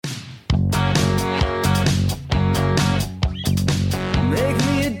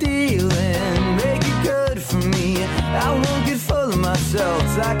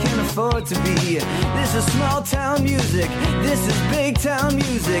what to be. This is small town music, this is big town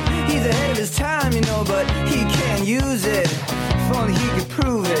music. He's ahead of his time, you know, but he can't use it. If only he could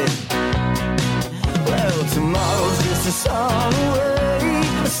prove it. Well, tomorrow's just a song away,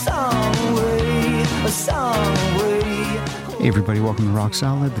 a song away, a song away. Hey everybody, welcome to Rock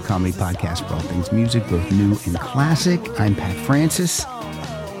Solid, the comedy podcast for all things music, both new and classic. I'm Pat Francis,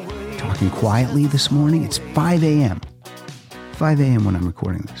 talking quietly this morning. It's 5 a.m. 5 a.m. when I'm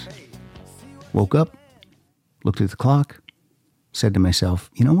recording this. Woke up, looked at the clock, said to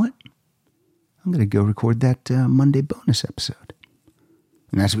myself, you know what? I'm going to go record that Monday bonus episode.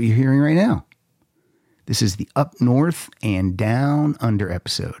 And that's what you're hearing right now. This is the Up North and Down Under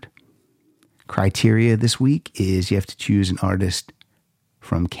episode. Criteria this week is you have to choose an artist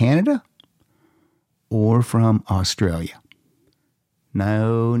from Canada or from Australia.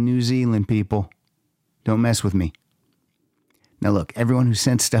 No New Zealand, people. Don't mess with me. Now look, everyone who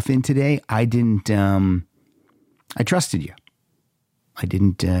sent stuff in today, I trusted you. I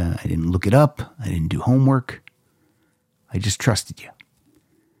didn't look it up. I didn't do homework. I just trusted you.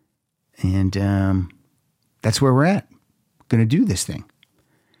 And that's where we're at. Going to do this thing.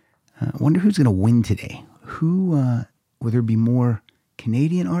 I wonder who's going to win today. Will there be more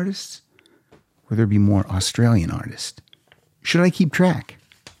Canadian artists? Will there be more Australian artists? Should I keep track?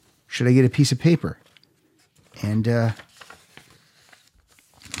 Should I get a piece of paper? And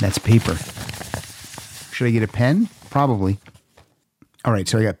that's paper. Should I get a pen? Probably. All right,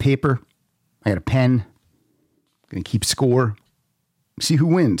 so I got paper. I got a pen. Going to keep score. See who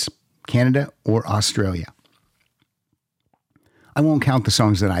wins, Canada or Australia. I won't count the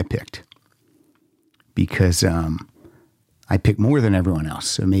songs that I picked because I picked more than everyone else.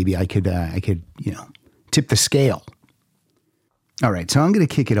 So maybe I could tip the scale. All right, so I'm going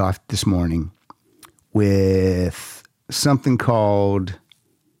to kick it off this morning with something called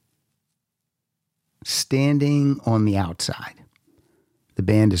Standing on the Outside. The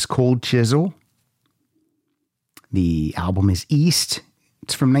band is Cold Chisel. The album is East.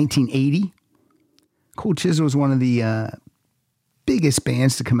 It's from 1980. Cold Chisel is one of the biggest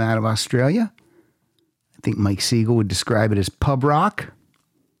bands to come out of Australia. I think Mike Siegel would describe it as pub rock.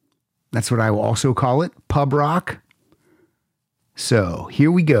 That's what I will also call it, pub rock. So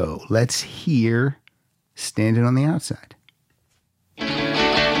here we go. Let's hear Standing on the Outside.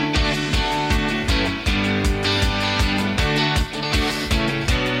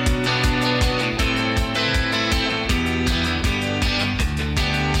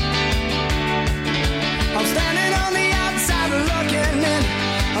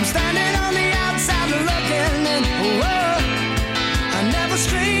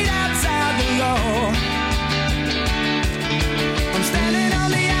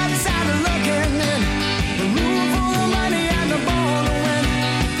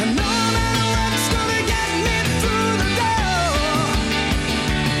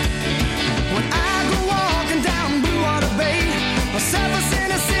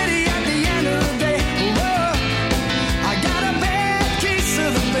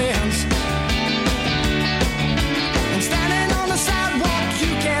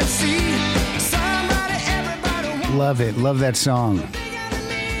 Love it. Love that song.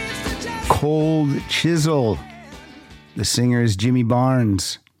 Cold Chisel. The singer is Jimmy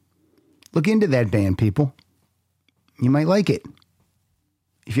Barnes. Look into that band, people. You might like it.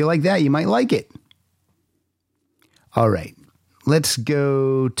 If you like that, you might like it. All right. Let's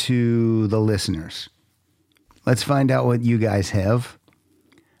go to the listeners. Let's find out what you guys have.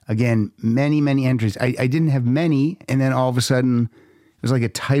 Again, many, many entries. I didn't have many, and then all of a sudden, it was like a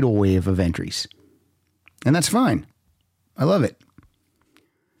tidal wave of entries. And that's fine. I love it.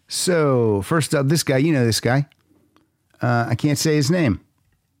 So, first up, this guy, you know this guy. I can't say his name.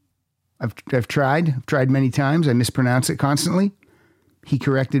 I've tried many times. I mispronounce it constantly. He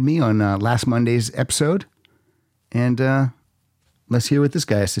corrected me on last Monday's episode. And let's hear what this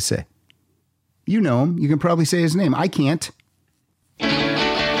guy has to say. You know him. You can probably say his name. I can't.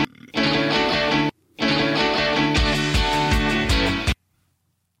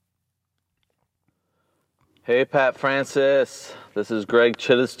 Hey, Pat Francis. This is Greg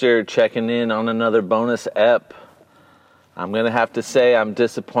Chittister checking in on another bonus ep. I'm going to have to say I'm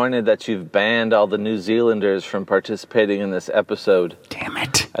disappointed that you've banned all the New Zealanders from participating in this episode. Damn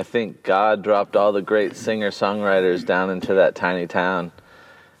it. I think God dropped all the great singer-songwriters down into that tiny town,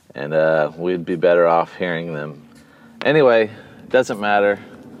 and we'd be better off hearing them. Anyway, it doesn't matter.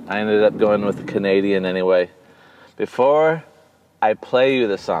 I ended up going with a Canadian anyway. Before I play you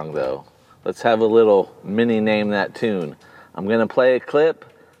the song, though, let's have a little mini Name That Tune. I'm going to play a clip,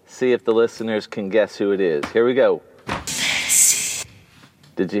 see if the listeners can guess who it is. Here we go.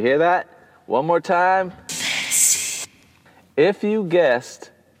 Did you hear that? One more time. If you guessed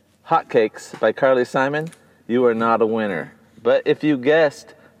Hotcakes by Carly Simon, you are not a winner. But if you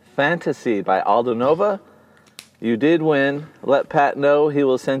guessed Fantasy by Aldo Nova, you did win. Let Pat know. He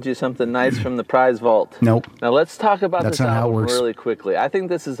will send you something nice from the prize vault. Nope. Now let's talk about That's this not how it album works. really quickly. I think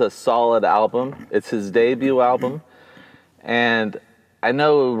this is a solid album. It's his debut album. And I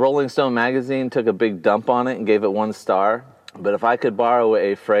know Rolling Stone magazine took a big dump on it and gave it 1 star. But if I could borrow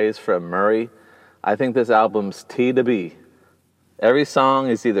a phrase from Murray, I think this album's T to B. Every song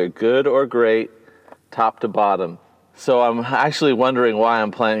is either good or great, top to bottom. So I'm actually wondering why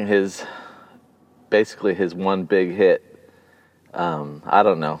I'm playing basically his one big hit. I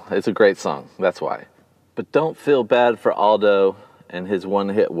don't know. It's a great song. That's why. But don't feel bad for Aldo and his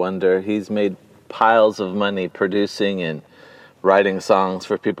one-hit wonder. He's made piles of money producing and writing songs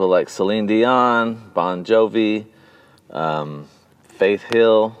for people like Celine Dion, Bon Jovi, Faith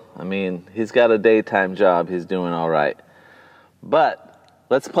Hill. I mean, he's got a daytime job. He's doing all right. But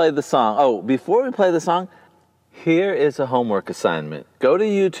let's play the song. Oh, before we play the song, here is a homework assignment. Go to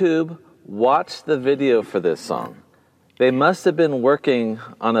YouTube. Watch the video for this song. They must have been working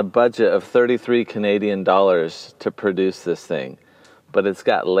on a budget of 33 Canadian dollars to produce this thing. But it's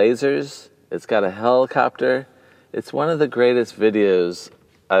got lasers, it's got a helicopter. It's one of the greatest videos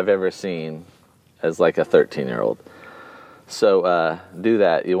I've ever seen as like a 13-year-old. So do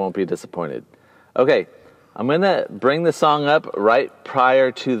that, you won't be disappointed. Okay, I'm gonna bring the song up right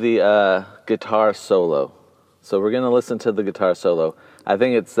prior to the guitar solo. So we're gonna listen to the guitar solo. I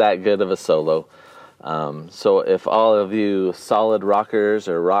think it's that good of a solo. So if all of you solid rockers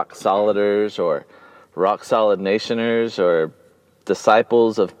or rock soliders or rock solid nationers or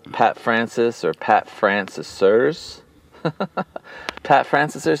disciples of Pat Francis or Pat Francisers, Pat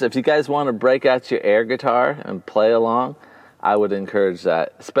Francisers, if you guys want to break out your air guitar and play along, I would encourage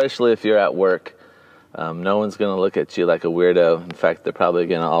that, especially if you're at work. No one's going to look at you like a weirdo. In fact, they're probably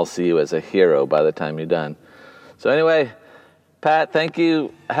going to all see you as a hero by the time you're done. So anyway, Pat, thank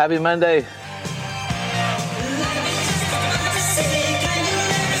you. Happy Monday.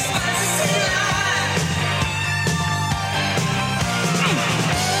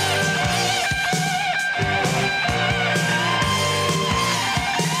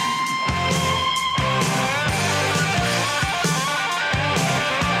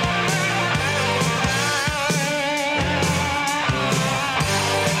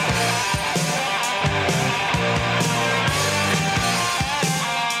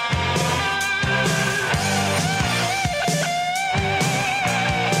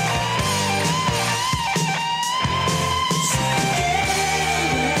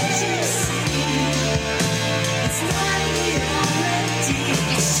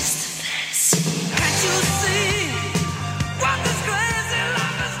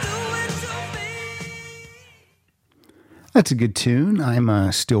 That's a good tune.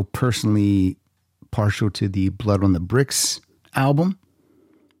 I'm still personally partial to the Blood on the Bricks album.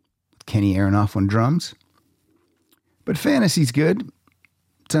 Kenny Aronoff on drums. But Fantasy's good.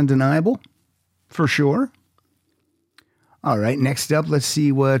 It's undeniable, for sure. All right, next up, let's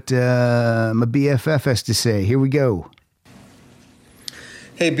see what my BFF has to say. Here we go.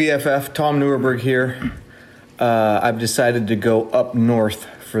 Hey BFF, Tom Newberg here. I've decided to go up north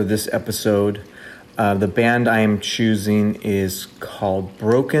for this episode. The band I am choosing is called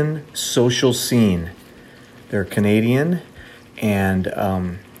Broken Social Scene. They're Canadian, and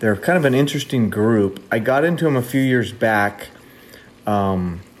they're kind of an interesting group. I got into them a few years back.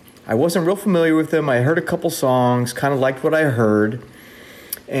 I wasn't real familiar with them. I heard a couple songs, kind of liked what I heard.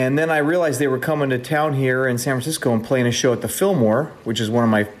 And then I realized they were coming to town here in San Francisco and playing a show at the Fillmore, which is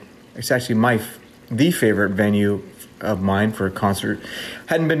it's actually the favorite venue of mine for a concert.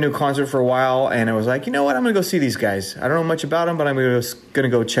 Hadn't been to a concert for a while, and I was like, you know what, I'm going to go see these guys. I don't know much about them, but I'm going to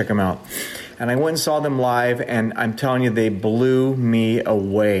go check them out. And I went and saw them live, and I'm telling you, they blew me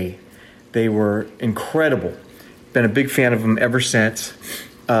away. They were incredible. Been a big fan of them ever since.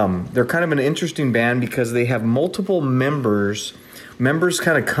 They're kind of an interesting band because they have multiple members. Members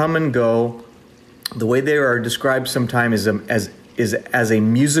kind of come and go. The way they are described sometimes is as a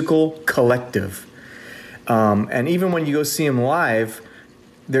musical collective. And even when you go see them live,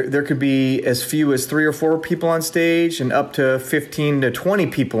 there could be as few as 3 or 4 people on stage and up to 15 to 20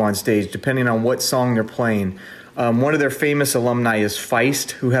 people on stage, depending on what song they're playing. One of their famous alumni is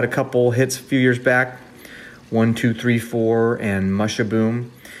Feist, who had a couple hits a few years back, 1, 2, 3, 4, and Mushaboom.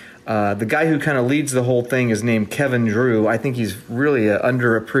 The guy who kind of leads the whole thing is named Kevin Drew. I think he's really an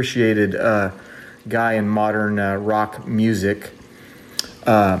underappreciated guy in modern rock music.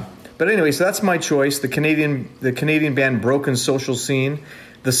 But anyway, so that's my choice. The Canadian band Broken Social Scene.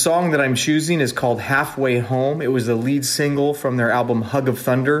 The song that I'm choosing is called Halfway Home. It was the lead single from their album Hug of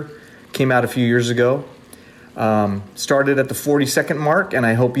Thunder. Came out a few years ago. Started at the 40-second mark, and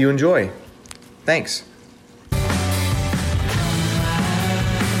I hope you enjoy. Thanks.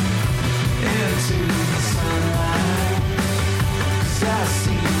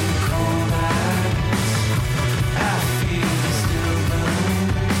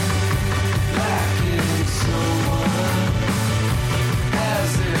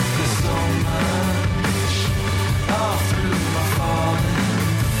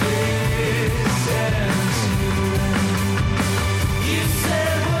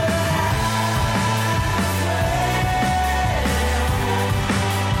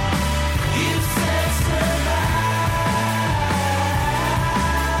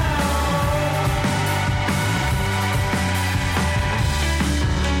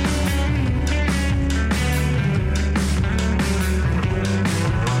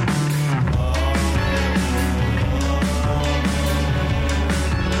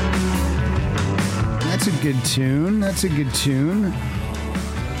 That's a good tune.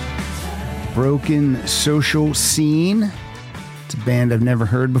 Broken Social Scene. It's a band I've never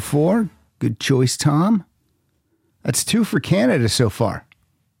heard before. Good choice, Tom. That's 2 for Canada so far.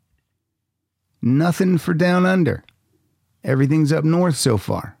 Nothing for Down Under. Everything's up north so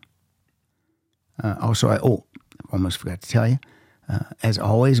far. Also, I almost forgot to tell you. As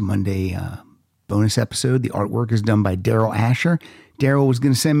always, Monday bonus episode. The artwork is done by Daryl Asher. Daryl was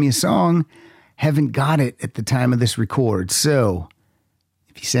going to send me a song. Haven't got it at the time of this record. So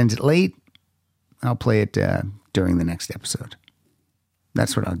if he sends it late, I'll play it during the next episode.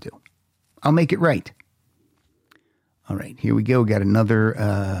 That's what I'll do. I'll make it right. All right, here we go. Got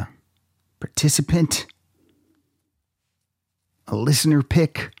another participant, a listener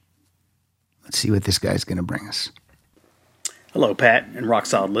pick. Let's see what this guy's going to bring us. Hello, Pat and Rock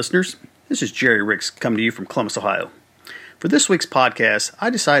Solid listeners. This is Jerry Riggs coming to you from Columbus, Ohio. For this week's podcast, I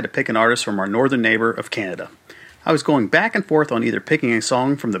decided to pick an artist from our northern neighbor of Canada. I was going back and forth on either picking a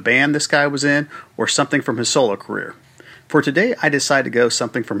song from the band this guy was in or something from his solo career. For today, I decided to go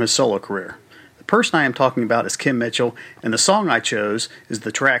something from his solo career. The person I am talking about is Kim Mitchell, and the song I chose is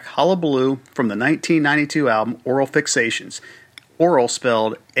the track Hullabaloo from the 1992 album Aural Fixations. Aural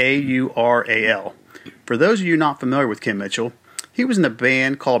spelled A-U-R-A-L. For those of you not familiar with Kim Mitchell, he was in a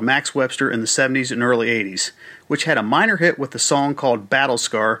band called Max Webster in the 70s and early 80s, which had a minor hit with the song called Battle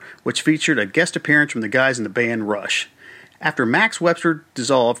Scar, which featured a guest appearance from the guys in the band Rush. After Max Webster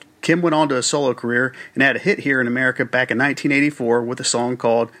dissolved, Kim went on to a solo career and had a hit here in America back in 1984 with a song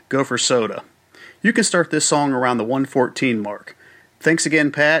called Gopher Soda. You can start this song around the 114 mark. Thanks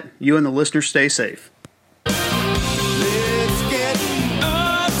again, Pat. You and the listeners stay safe.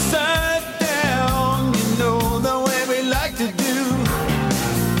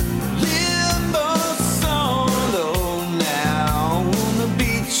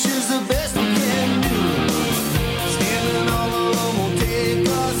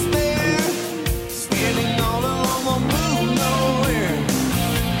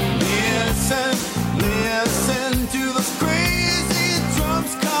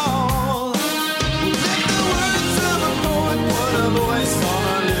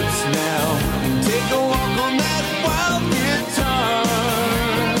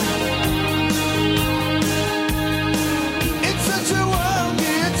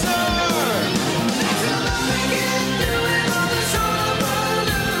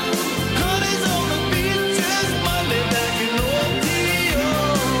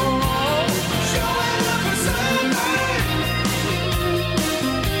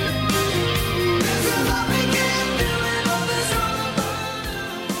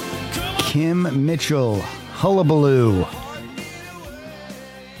 Kim Mitchell, Hullabaloo.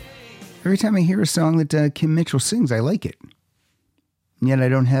 Every time I hear a song that Kim Mitchell sings, I like it. And yet I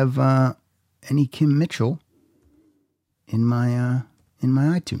don't have any Kim Mitchell in my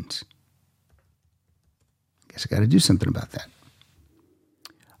iTunes. Guess I got to do something about that.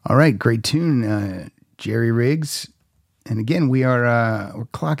 All right, great tune, Jerry Riggs. And again, we're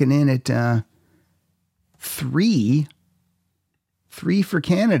clocking in at 3 for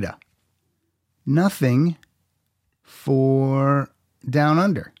Canada. Nothing for Down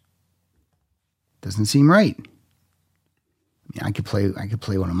Under. Doesn't seem right. I could play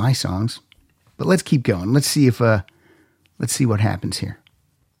one of my songs, but let's keep going. Let's see what happens here.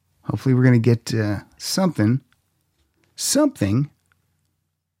 Hopefully, we're going to get something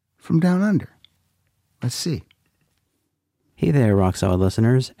from Down Under. Let's see. Hey there, Rock Solid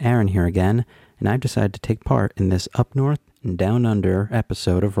listeners. Aaron here again, and I've decided to take part in this Up North and Down Under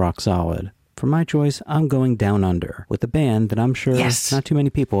episode of Rock Solid. For my choice, I'm going Down Under, with a band that I'm sure not too many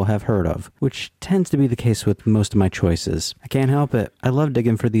people have heard of, which tends to be the case with most of my choices. I can't help it. I love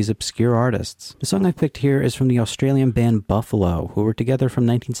digging for these obscure artists. The song I picked here is from the Australian band Buffalo, who were together from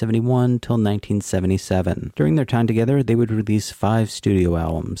 1971 till 1977. During their time together, they would release 5 studio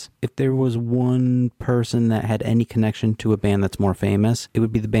albums. If there was one person that had any connection to a band that's more famous, it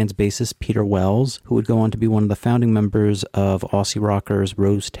would be the band's bassist Peter Wells, who would go on to be one of the founding members of Aussie rockers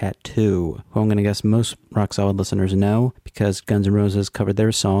Rose Tattoo, who I'm going to guess most Rock Solid listeners know because Guns N' Roses covered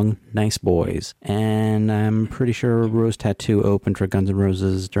their song Nice Boys, and I'm pretty sure Rose Tattoo opened for Guns N'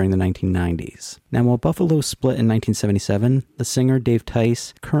 Roses during the 1990s. Now, while Buffalo split in 1977, the singer Dave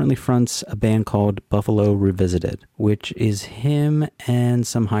Tice currently fronts a band called Buffalo Revisited, which is him and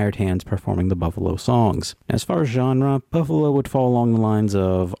some hired hands performing the Buffalo songs. Now, as far as genre, Buffalo would fall along the lines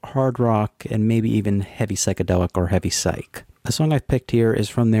of hard rock and maybe even heavy psychedelic or heavy psych. The song I've picked here is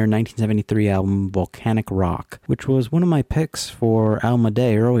from their 1973 album Volcanic Rock, which was one of my picks for Album a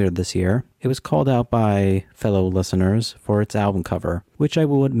Day earlier this year. It was called out by fellow listeners for its album cover, which I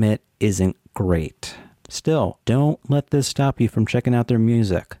will admit isn't great. Still, don't let this stop you from checking out their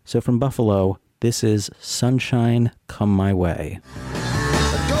music. So from Buffalo, this is Sunshine Come My Way.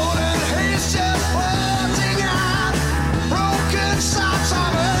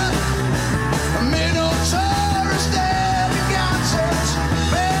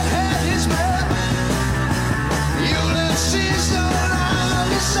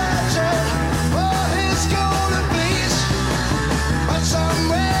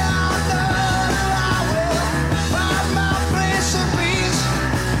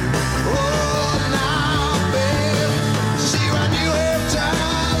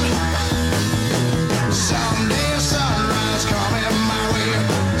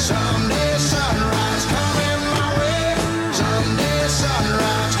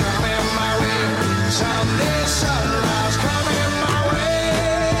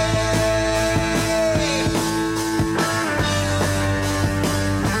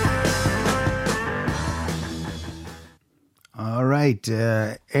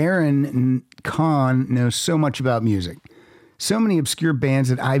 Aaron Kahn knows so much about music. So many obscure bands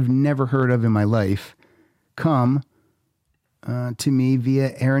that I've never heard of in my life come to me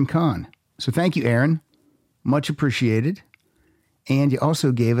via Aaron Kahn. So thank you, Aaron. Much appreciated. And you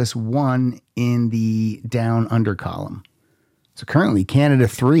also gave us one in the Down Under column. So currently Canada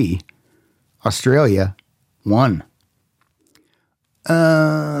 3, Australia 1.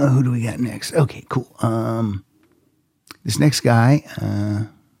 Who do we got next? Okay, cool. This next guy,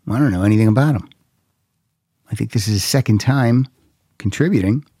 I don't know anything about him. I think this is his second time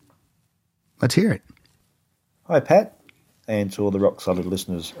contributing. Let's hear it. Hi, Pat, and to all the Rock Solid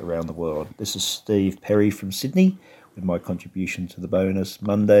listeners around the world. This is Steve Perry from Sydney with my contribution to the bonus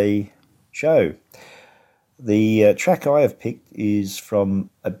Monday show. The track I have picked is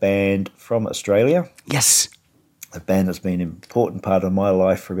from a band from Australia. Yes. A band that's been an important part of my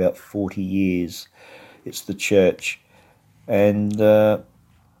life for about 40 years. It's The Church. And the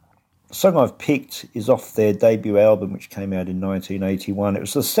song I've picked is off their debut album, which came out in 1981. It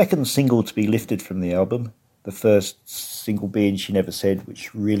was the second single to be lifted from the album. The first single being She Never Said,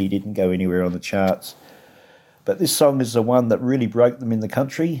 which really didn't go anywhere on the charts. But this song is the one that really broke them in the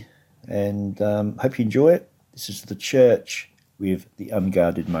country, and hope you enjoy it. This is The Church with The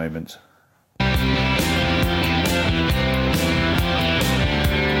Unguarded Moment.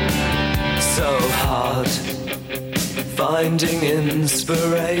 So hard finding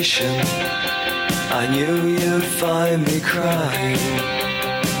inspiration. I knew you'd find me crying.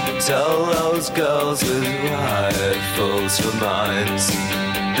 Tell those girls with rifles for minds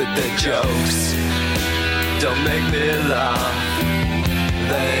that their jokes don't make me laugh.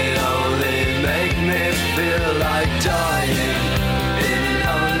 They only make me feel like dying in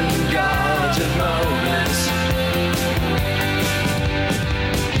unguarded moments.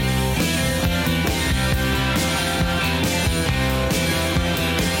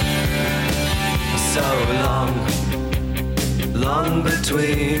 So long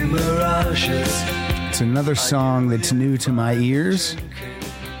between mirages. It's another song that's new to my ears.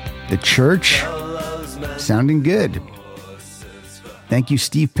 The Church, sounding good. Thank you,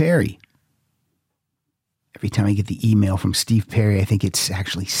 Steve Perry. Every time I get the email from Steve Perry, I think it's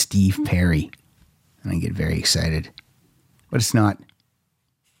actually Steve Perry. And I get very excited. But it's not.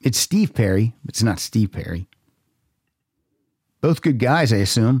 It's Steve Perry, but it's not Steve Perry. Both good guys, I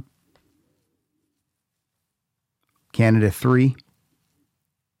assume. Canada 3,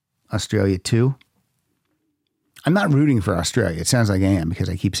 Australia 2. I'm not rooting for Australia. It sounds like I am because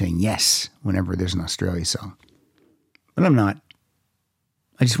I keep saying yes whenever there's an Australia song. But I'm not.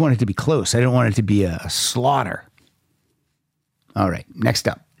 I just want it to be close. I don't want it to be a slaughter. All right, next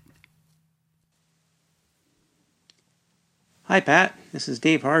up. Hi, Pat. This is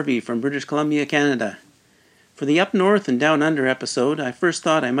Dave Harvey from British Columbia, Canada. For the Up North and Down Under episode, I first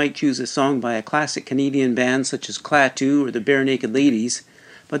thought I might choose a song by a classic Canadian band such as Klaatu or the Bare Naked Ladies,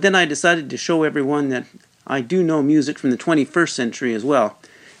 but then I decided to show everyone that I do know music from the 21st century as well.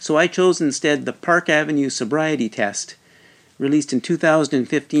 So I chose instead the Park Avenue Sobriety Test, released in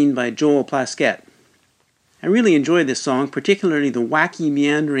 2015 by Joel Plaskett. I really enjoy this song, particularly the wacky,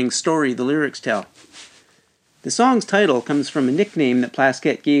 meandering story the lyrics tell. The song's title comes from a nickname that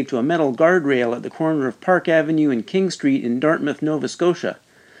Plaskett gave to a metal guardrail at the corner of Park Avenue and King Street in Dartmouth, Nova Scotia.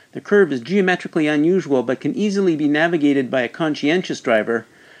 The curve is geometrically unusual but can easily be navigated by a conscientious driver,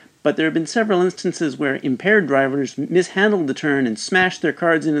 but there have been several instances where impaired drivers mishandled the turn and smashed their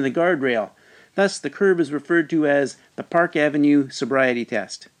cars into the guardrail. Thus, the curve is referred to as the Park Avenue Sobriety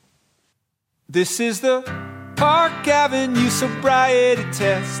Test. This is the Park Avenue Sobriety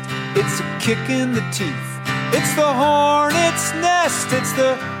Test. It's a kick in the teeth. It's the hornet's nest. It's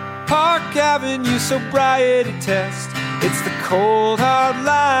the Park Avenue Sobriety Test. It's the cold, hard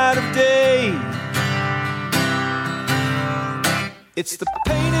light of day. It's the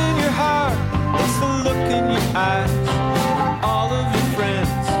pain in your heart. It's the look in your eyes. All of your friends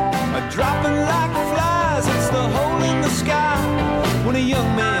are dropping like flies. It's the hole in the sky when a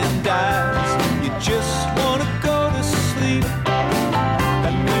young man dies. You just want to go to sleep.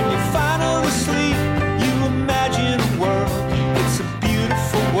 And when you finally sleep, you imagine a world. It's a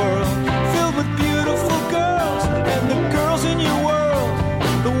beautiful world filled with beautiful girls. And the girls in your world,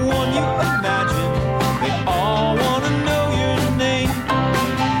 the one you imagine, they all want to know your name.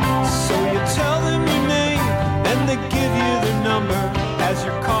 So you tell them your name and they give you their number as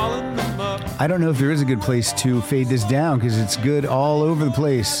you're calling them up. I don't know if there is a good place to fade this down because it's good all over the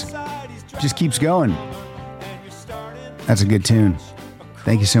place. Just keeps going. That's a good tune.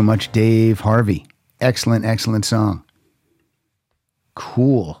 Thank you so much, Dave Harvey. Excellent, excellent song.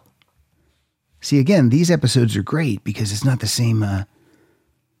 Cool. See, again, these episodes are great because it's not the same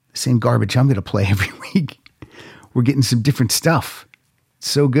garbage I'm going to play every week. We're getting some different stuff. It's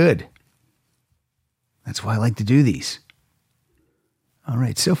so good. That's why I like to do these. All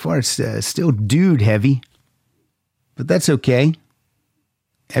right, so far it's still dude heavy, but that's okay.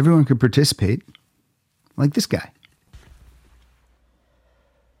 Everyone could participate, like this guy.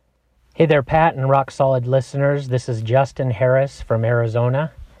 Hey there, Pat and Rock Solid listeners. This is Justin Harris from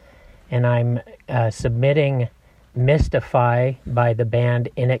Arizona, and I'm submitting Mystify by the band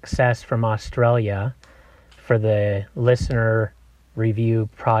In Excess from Australia for the listener review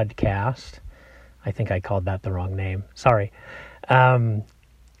podcast. I think I called that the wrong name. Sorry.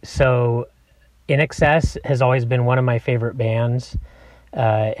 So In Excess has always been one of my favorite bands,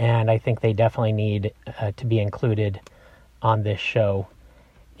 and I think they definitely need to be included on this show.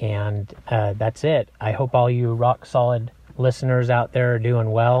 And that's it. I hope all you Rock Solid listeners out there are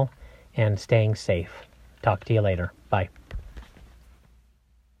doing well and staying safe. Talk to you later. Bye.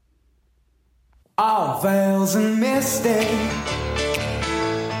 All veils and misty,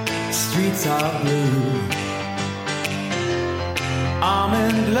 streets are blue.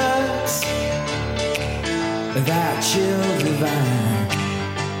 Almond looks, that chill divine.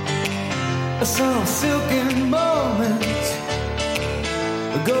 Some silken moment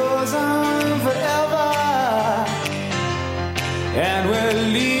goes on forever, and we're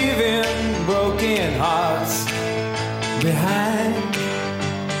leaving broken hearts behind.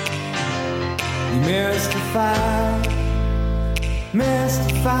 Mystify,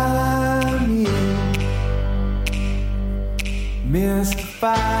 mystify me.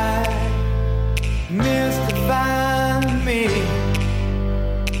 Mystify, mystify me.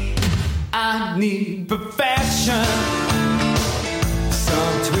 I need perfection,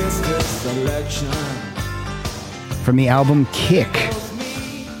 some twisted selection. From the album Kick,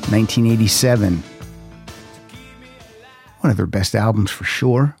 1987. One of their best albums for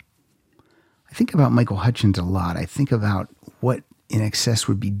sure. I think about Michael Hutchence a lot. I think about what In Excess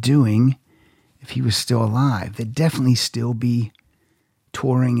would be doing if he was still alive. They'd definitely still be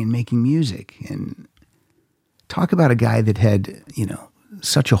touring and making music. And talk about a guy that had,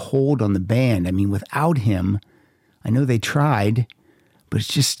 such a hold on the band. I mean, without him, I know they tried, but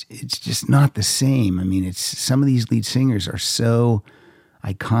it's just not the same. I mean, some of these lead singers are so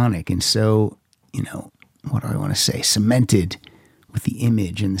iconic and so, what do I want to say, cemented with the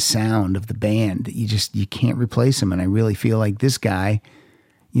image and the sound of the band that you can't replace him. And I really feel like this guy,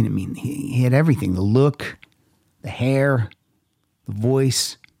 he had everything: the look, the hair, the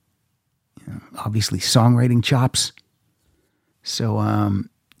voice, obviously songwriting chops. So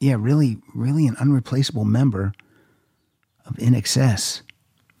Yeah, really, really an unreplaceable member of In Excess.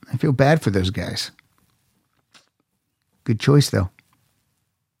 I feel bad for those guys. Good choice, though.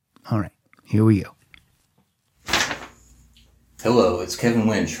 All right, here we go. Hello, it's Kevin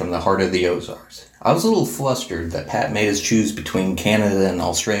Lynch from the heart of the Ozarks. I was a little flustered that Pat made us choose between Canada and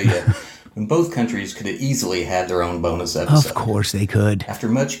Australia when both countries could have easily had their own bonus episode. Of course they could. After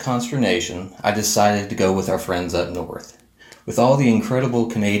much consternation, I decided to go with our friends up north. With all the incredible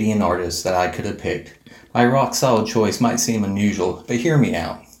Canadian artists that I could have picked, my Rock Solid choice might seem unusual, but hear me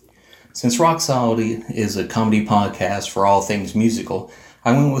out. Since Rock Solid is a comedy podcast for all things musical,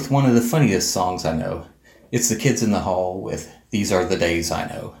 I went with one of the funniest songs I know. It's The Kids in the Hall with These Are the Days I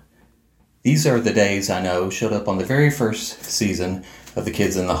Know. These Are the Days I Know showed up on the very first season of The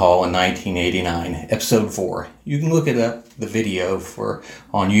Kids in the Hall in 1989, episode 4. You can look it up, the video,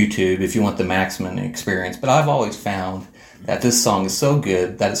 on YouTube if you want the maximum experience, but I've always found that this song is so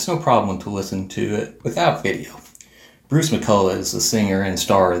good that it's no problem to listen to it without video. Bruce McCullough is the singer and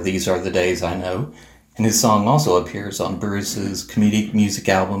star of These Are the Days I Know, and his song also appears on Bruce's comedic music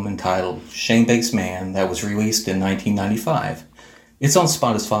album entitled Shame-Based Man that was released in 1995. It's on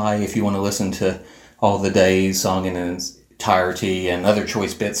Spotify if you want to listen to all the Days song in its entirety and other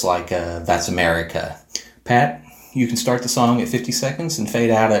choice bits like That's America. Pat, you can start the song at 50 seconds and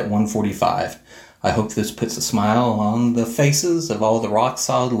fade out at 1:45. I hope this puts a smile on the faces of all the Rock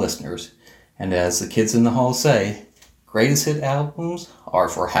Solid listeners. And as the kids in the hall say, greatest hit albums are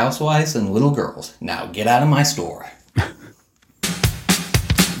for housewives and little girls. Now get out of my store.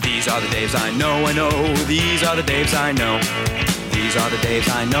 These are the Daves I know, these are the Daves I know. These are the Daves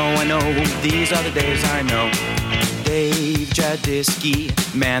I know, these are the Daves I know. Dave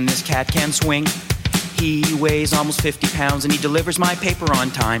Jadisky, man, this cat can swing. He weighs almost 50 pounds and he delivers my paper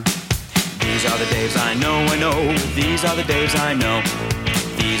on time. These are the Daves I know, these are the Daves I know.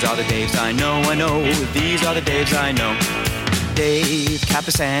 These are the Daves I know, these are the Daves I know. Dave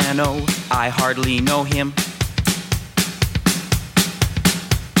Capisano, I hardly know him.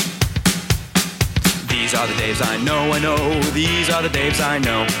 These are the Daves I know, these are the Daves I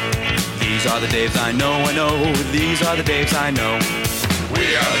know. These are the Daves I know, these are the Daves I know.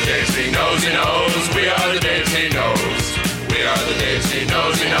 We are the Daves he knows, we are the Daves he knows. We are the Daves he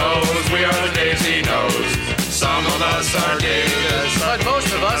knows, we are the Daves he knows. Some of us are Daves, but most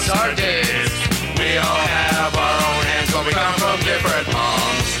of us are Daves. We all have our own hands, but we come from different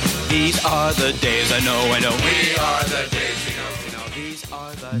palms. These are the Daves I know, We are the Daves he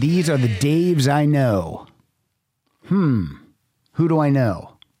knows. These are the Daves I know. Who do I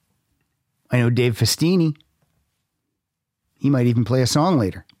know? I know Dave Festini. He might even play a song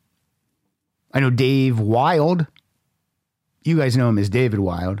later. I know Dave Wild. You guys know him as David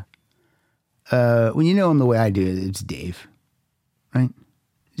Wild. When you know him the way I do, it's Dave. Right?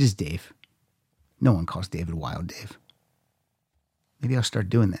 Just Dave. No one calls David Wild Dave. Maybe I'll start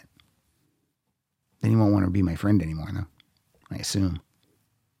doing that. Then he won't want to be my friend anymore, though. I assume.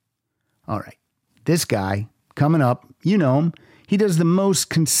 All right. This guy, coming up, you know him. He does the most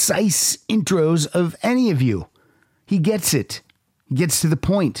concise intros of any of you. He gets it. He gets to the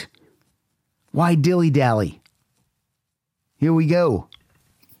point. Why dilly-dally? Here we go.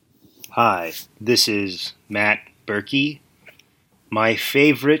 Hi, this is Matt Berkey. My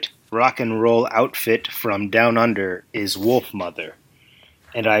favorite rock and roll outfit from Down Under is Wolfmother,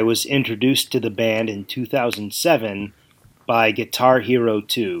 and I was introduced to the band in 2007 by Guitar Hero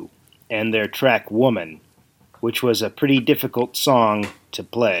 2 and their track Woman, which was a pretty difficult song to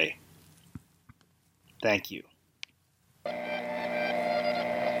play. Thank you.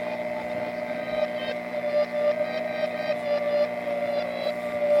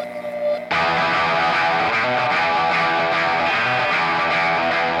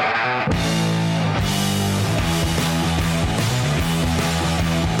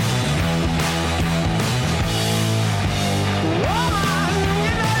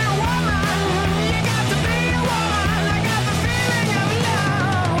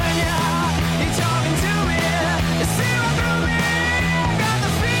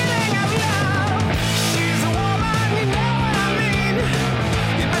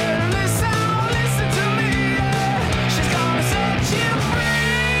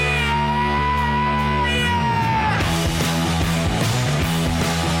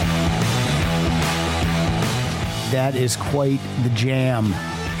 That is quite the jam.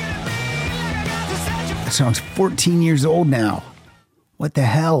 That song's 14 years old now. What the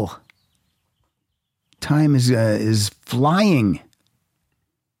hell? Time is flying.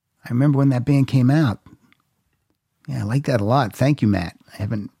 I remember when that band came out. Yeah, I like that a lot. Thank you, Matt. I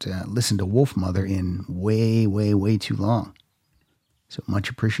haven't listened to Wolfmother in way, way, way too long. So much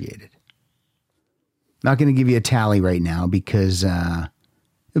appreciated. Not going to give you a tally right now because it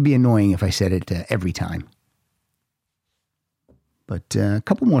would be annoying if I said it every time. But a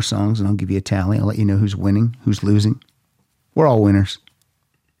couple more songs and I'll give you a tally. I'll let you know who's winning, who's losing. We're all winners.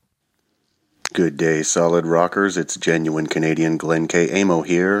 Good day, solid rockers. It's genuine Canadian Glenn K. Amo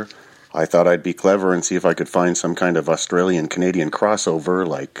here. I thought I'd be clever and see if I could find some kind of Australian-Canadian crossover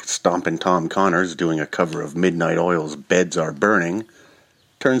like Stompin' Tom Connors doing a cover of Midnight Oil's Beds Are Burning.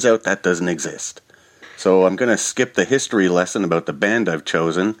 Turns out that doesn't exist. So I'm going to skip the history lesson about the band I've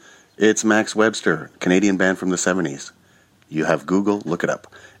chosen. It's Max Webster, Canadian band from the 70s. You have Google, look it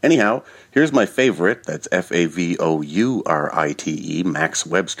up. Anyhow, here's my favorite, that's F-A-V-O-U-R-I-T-E, Max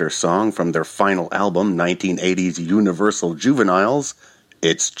Webster song from their final album, 1980's Universal Juveniles.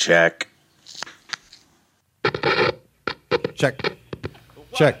 It's Check. Check.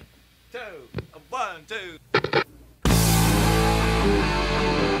 Check. 1, 2.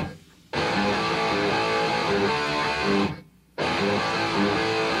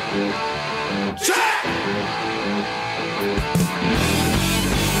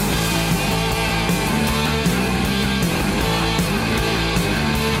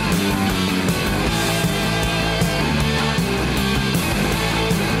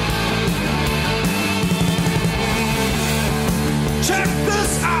 Check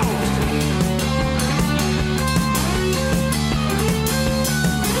this out!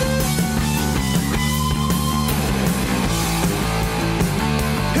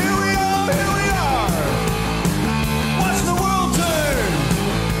 Here we are! Watch the world turn!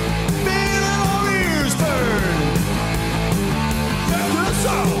 Feel our ears burn! Check this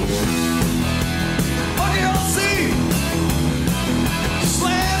out! What do y'all see?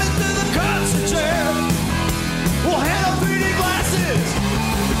 Slam into the concert chair! We'll hand out 3D glasses!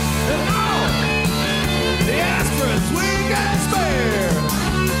 And all the aspirins we can spare!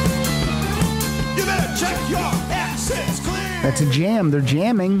 You better check your exits clear! That's a jam. They're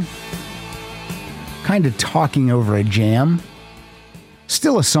jamming. Kind of talking over a jam.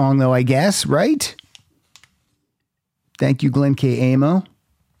 Still a song, though, I guess, right? Thank you, Glenn K. Amo.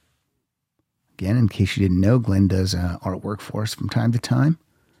 Again, in case you didn't know, Glenn does artwork for us from time to time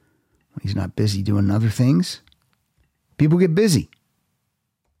when he's not busy doing other things. People get busy.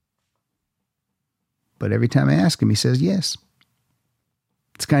 But every time I ask him, he says yes.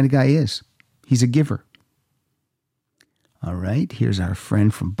 That's the kind of guy he is. He's a giver. All right, here's our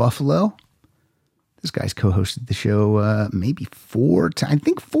friend from Buffalo. This guy's co-hosted the show maybe 4 times. I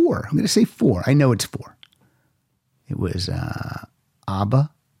think 4. I'm going to say 4. I know it's 4. It was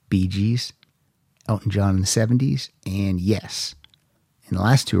ABBA, Bee Gees, Elton John in the 70s, and Yes. And the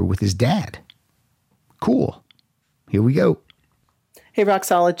last 2 are with his dad. Cool. Here we go. Hey, Rock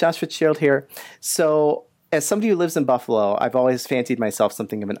Solid, Josh Fitzgerald here. So, as somebody who lives in Buffalo, I've always fancied myself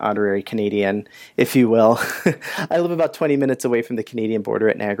something of an honorary Canadian, if you will. I live about 20 minutes away from the Canadian border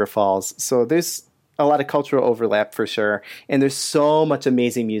at Niagara Falls, so there's a lot of cultural overlap for sure, and there's so much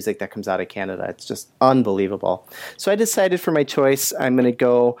amazing music that comes out of Canada. It's just unbelievable. So I decided for my choice, I'm going to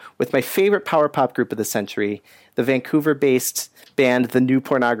go with my favorite power pop group of the century, the Vancouver-based band The New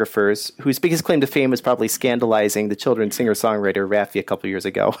Pornographers, whose biggest claim to fame is probably scandalizing the children's singer-songwriter Raffi a couple years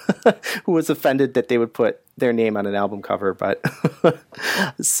ago, who was offended that they would put their name on an album cover. But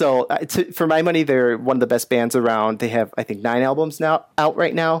so for my money, they're one of the best bands around. They have, I think, 9 albums now out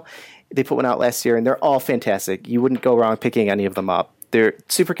right now. They put one out last year, and they're all fantastic. You wouldn't go wrong picking any of them up. They're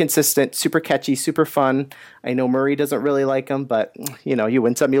super consistent, super catchy, super fun. I know Murray doesn't really like them, but, you know, you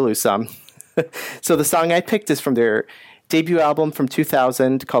win some, you lose some. So the song I picked is from their debut album from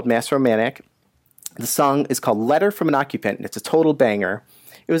 2000 called Mass Romantic. The song is called Letter from an Occupant, and it's a total banger.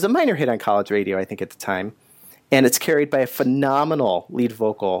 It was a minor hit on college radio, I think, at the time. And it's carried by a phenomenal lead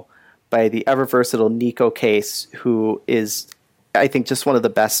vocal by the ever-versatile Nico Case, who is, I think, just one of the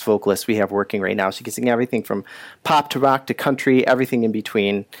best vocalists we have working right now. She can sing everything from pop to rock to country, everything in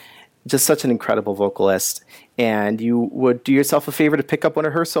between. Just such an incredible vocalist. And you would do yourself a favor to pick up one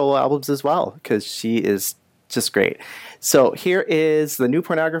of her solo albums as well, because she is just great. So here is The New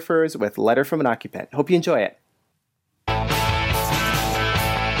Pornographers with Letter from an Occupant. Hope you enjoy it.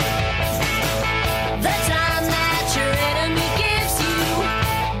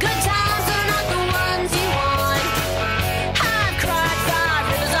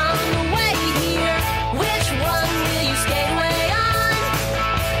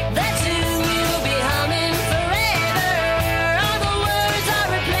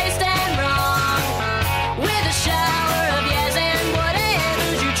 Shower of yes and whatever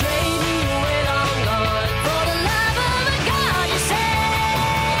you trade me away long gone for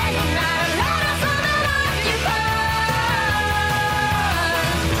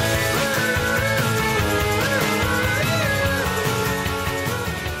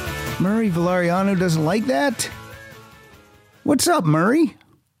Murray Valeriano doesn't like that? What's up, Murray?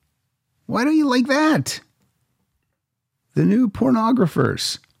 Why don't you like that? The New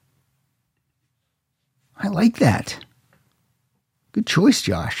Pornographers. I like that. Good choice,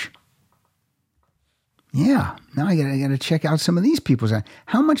 Josh. Yeah, now I gotta check out some of these people's.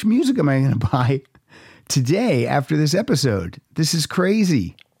 How much music am I gonna buy today after this episode? This is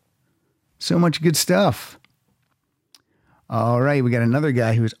crazy. So much good stuff. All right, we got another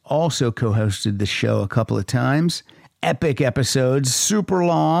guy who's also co-hosted the show a couple of times. Epic episodes, super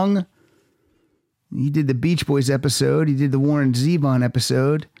long. He did the Beach Boys episode. He did the Warren Zevon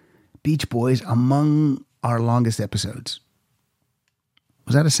episode. Beach Boys among our longest episodes.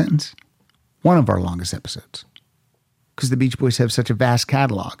 Was that a sentence? One of our longest episodes. Because the Beach Boys have such a vast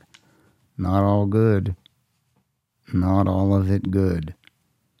catalog. Not all good. Not all of it good.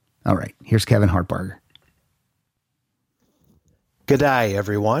 All right, here's Kevin Hartbarger. G'day,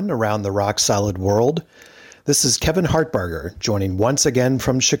 everyone around the rock solid world. This is Kevin Hartbarger, joining once again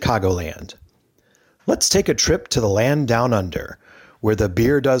from Chicagoland. Let's take a trip to the land down under, where the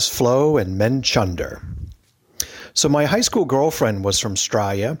beer does flow and men chunder. So my high school girlfriend was from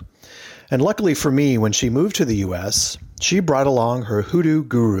Straya, and luckily for me, when she moved to the U.S., she brought along her Hoodoo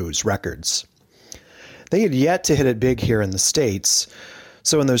Gurus records. They had yet to hit it big here in the States,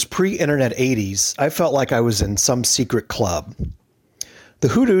 so in those pre-internet 80s, I felt like I was in some secret club. The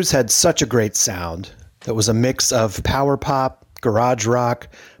Hoodoos had such a great sound that was a mix of power pop, garage rock,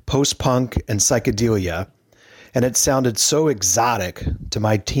 post-punk, and psychedelia, and it sounded so exotic to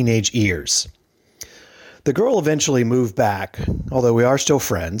my teenage ears. The girl eventually moved back, although we are still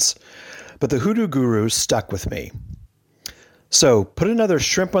friends, but the Hoodoo Gurus stuck with me. So put another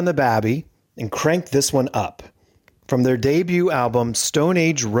shrimp on the babby and crank this one up. From their debut album, Stone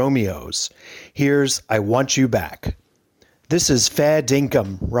Age Romeos, here's I Want You Back. This is fair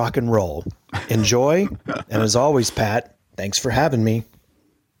dinkum rock and roll. Enjoy, and as always, Pat, thanks for having me.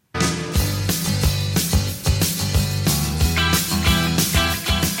 I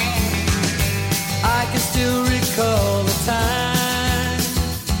can still recall the time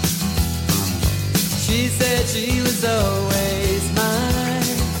she said she was always mine,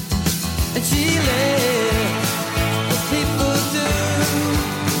 and she lived as people do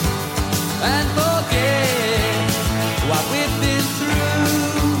and forget what we've been through.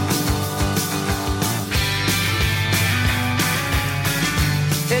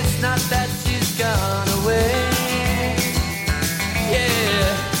 It's not that she's gone away.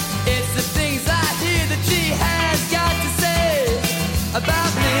 Yeah, it's the things I hear that she has got to say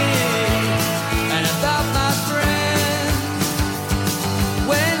about me and about my friends.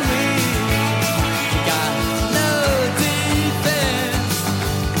 When we got no defense,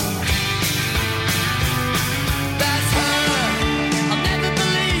 that's her. I'll never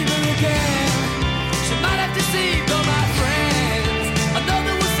believe her again. She might have deceived all my friends. I know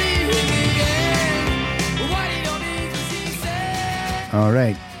that we'll see him again. But why you don't need to see said? All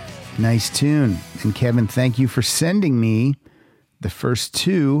right. Nice tune. And Kevin, thank you for sending me the first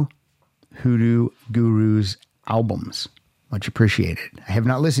two Hoodoo Gurus albums. Much appreciated. I have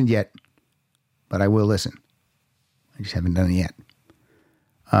not listened yet, but I will listen. I just haven't done it yet.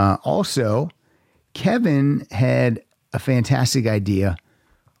 Also, Kevin had a fantastic idea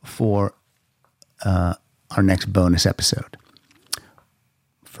for our next bonus episode.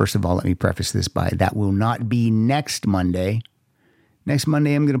 First of all, let me preface this by that will not be next Monday. Next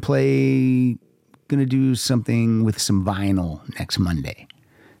Monday, I'm going to do something with some vinyl next Monday.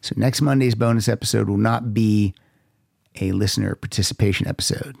 So next Monday's bonus episode will not be a listener participation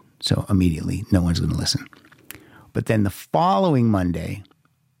episode. So immediately, no one's going to listen. But then the following Monday,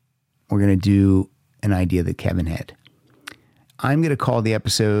 we're going to do an idea that Kevin had. I'm going to call the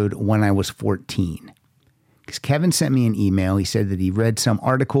episode When I Was 14. Because Kevin sent me an email. He said that he read some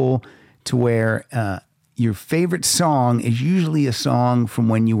article to where your favorite song is usually a song from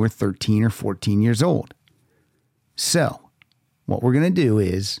when you were 13 or 14 years old. So what we're going to do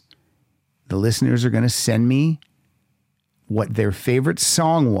is the listeners are going to send me what their favorite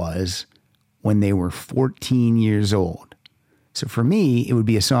song was when they were 14 years old. So for me, it would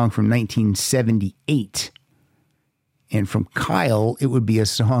be a song from 1978. And from Kyle, it would be a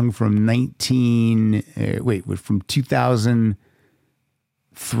song from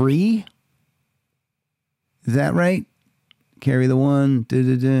 2003? Is that right? Carry the one.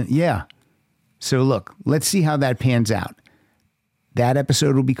 Yeah. So look, let's see how that pans out. That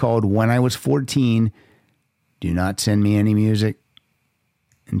episode will be called When I Was 14. Do not send me any music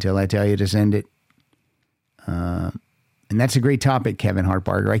until I tell you to send it. And that's a great topic, Kevin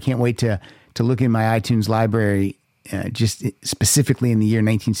Hartbarger. I can't wait to look in my iTunes library just specifically in the year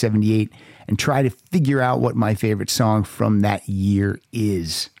 1978, and try to figure out what my favorite song from that year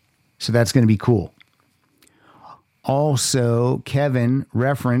is. So that's going to be cool. Also, Kevin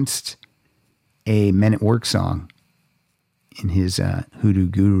referenced a Men at Work song in his Hoodoo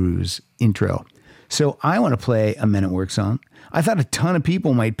Gurus intro. So I want to play a Men at Work song. I thought a ton of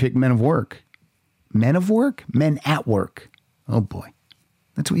people might pick Men of Work. Men of Work? Men at Work. Oh boy.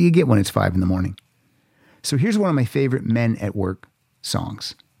 That's what you get when it's 5 a.m. So here's one of my favorite Men at Work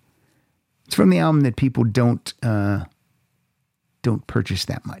songs. It's from the album that people don't purchase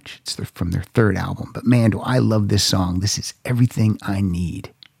that much. It's from their third album. But man, do I love this song. This is Everything I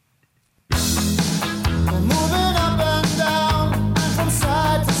Need. Moving up and down and from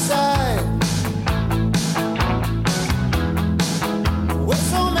side to side, with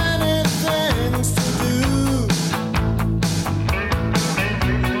so many things to do.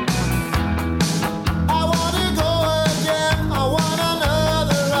 I want to go again, I want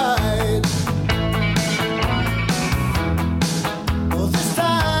another ride. Well, this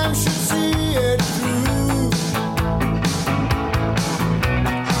time should see it through.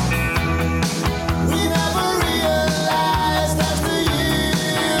 We never realized as the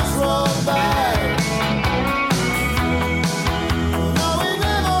years rolled by. No, we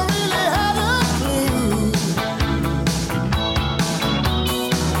never really had a clue.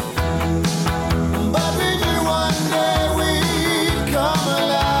 But we knew one day we'd come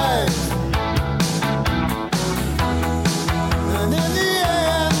alive. And in the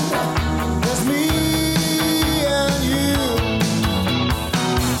end, there's me and you.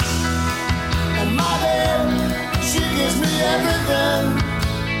 And my babe, she gives me everything.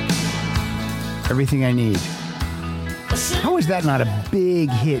 Everything I Need. How is that not a big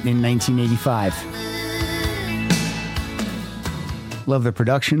hit in 1985? Love the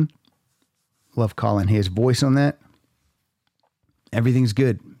production. Love Colin Hayes' voice on that. Everything's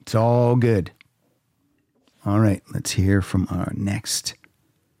good. It's all good. All right, let's hear from our next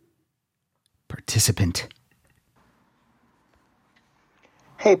participant.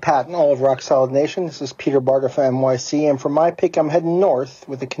 Hey, Pat and all of Rock Solid Nation. This is Peter Barter from NYC, and for my pick, I'm heading north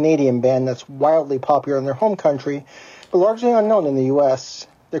with a Canadian band that's wildly popular in their home country, but largely unknown in the U.S.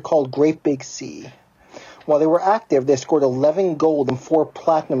 They're called Great Big Sea. While they were active, they scored 11 gold and 4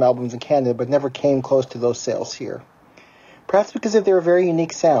 platinum albums in Canada, but never came close to those sales here. Perhaps because of their very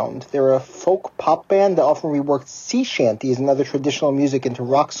unique sound. They're a folk pop band that often reworked sea shanties and other traditional music into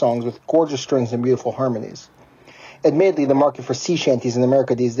rock songs with gorgeous strings and beautiful harmonies. Admittedly, the market for sea shanties in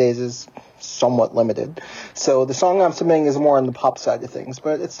America these days is somewhat limited, so the song I'm submitting is more on the pop side of things,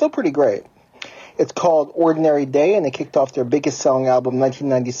 but it's still pretty great. It's called Ordinary Day, and they kicked off their biggest selling album,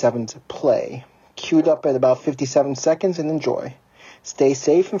 1997's Play. Queued up at about 57 seconds, and enjoy. Stay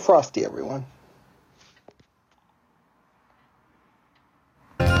safe and frosty, everyone.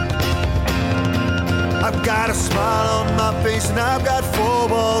 I've got a smile on my face and I've got 4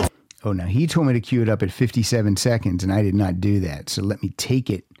 balls. Oh, now he told me to cue it up at 57 seconds, and I did not do that. So let me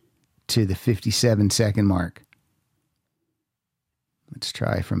take it to the 57-second mark. Let's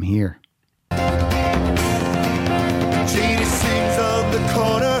try from here. Jeannie sings on the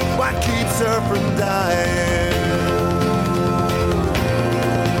corner, what keeps her from dying?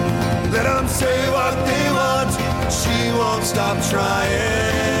 Let them say what they want, she won't stop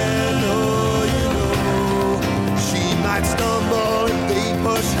trying. Oh, you know, she might stumble if they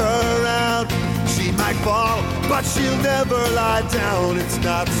push her around. She might fall, but she'll never lie down. It's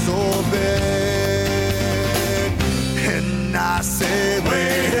not so bad. And I say,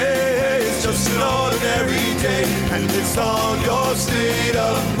 wait, hey, it's just an ordinary day, and it's all your state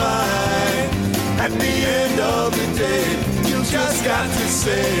of mind. At the end of the day, you just got to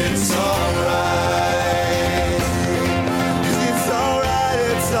say it's alright. 'Cause it's alright,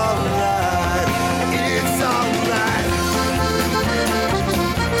 it's alright, it's alright.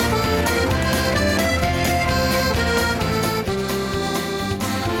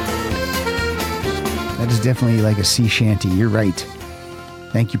 That is definitely like a sea shanty. You're right.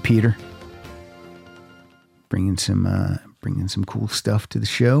 Thank you, Peter. Bringing some cool stuff to the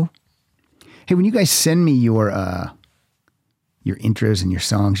show. Hey, when you guys send me your intros and your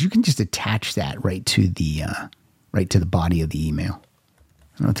songs, you can just attach that right to the body of the email.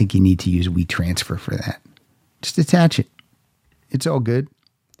 I don't think you need to use WeTransfer for that. Just attach it. It's all good.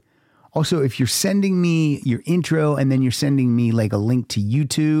 Also, if you're sending me your intro and then you're sending me like a link to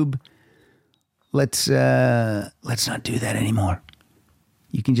YouTube, let's not do that anymore.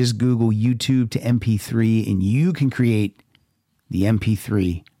 You can just Google YouTube to MP3 and you can create the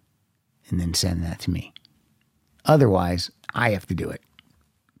MP3 and then send that to me. Otherwise, I have to do it.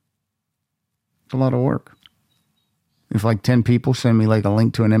 It's a lot of work. If like 10 people send me like a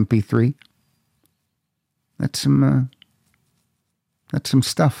link to an MP3, that's some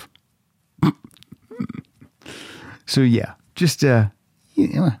stuff. So yeah, just you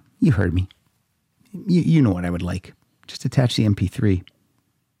heard me. You know what I would like. Just attach the MP3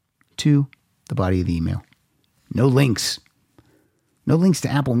 to the body of the email. No links. No links to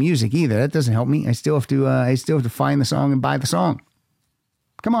Apple Music either. That doesn't help me. I still have to find the song and buy the song.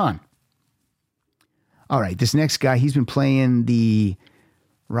 Come on. All right, this next guy, he's been playing the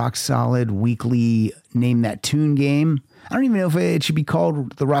Rock Solid weekly Name That Tune game. I don't even know if it should be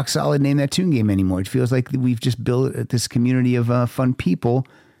called the Rock Solid Name That Tune game anymore. It feels like we've just built this community of fun people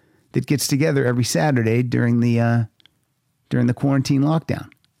that gets together every Saturday during the quarantine lockdown.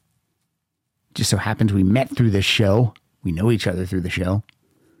 Just so happens we met through this show. We know each other through the show.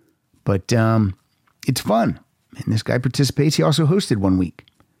 But it's fun. And this guy participates. He also hosted one week.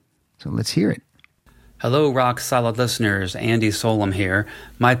 So let's hear it. Hello, Rock Solid listeners. Andy Solom here.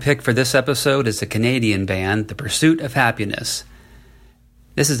 My pick for this episode is the Canadian band, The Pursuit of Happiness.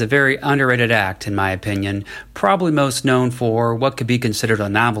 This is a very underrated act, in my opinion, probably most known for what could be considered a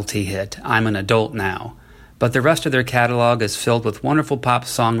novelty hit, I'm an Adult Now. But the rest of their catalog is filled with wonderful pop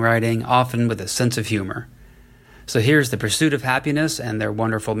songwriting, often with a sense of humor. So here's The Pursuit of Happiness and their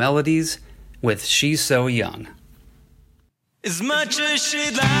wonderful melodies with She's So Young. As much as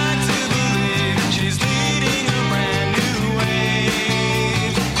she'd like to believe, she's leading a brand new way.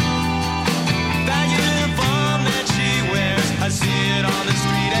 That uniform that she wears, I see it on the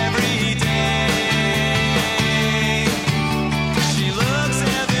street every day. She looks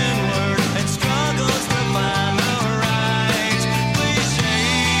heavenward and struggles to find the right cliche.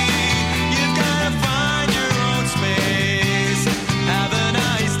 You've gotta find your own space. Have a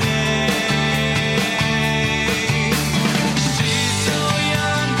nice day. She's so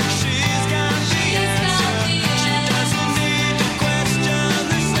young, she's got the answer. She doesn't need to question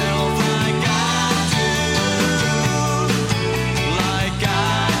herself like I do. Like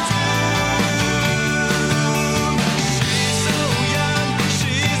I do. She's so young,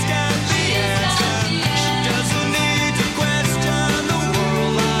 she's got the answer. She doesn't need to question the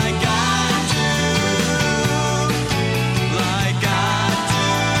world like I do. Like I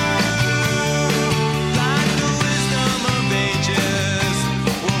do. Like the wisdom of ages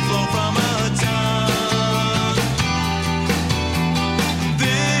will flow from her tongue.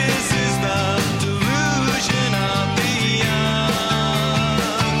 This is the delusion of the young.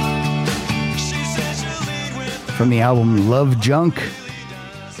 She says she'll lead with From the album Love Junk,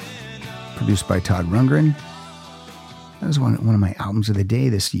 produced by Todd Rundgren. That was one of my albums of the day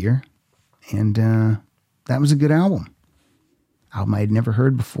this year. And that was a good album. Album I had never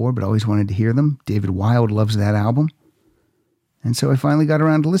heard before, but always wanted to hear them. David Wild loves that album. And so I finally got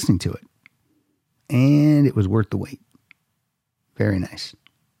around to listening to it. And it was worth the wait. Very nice.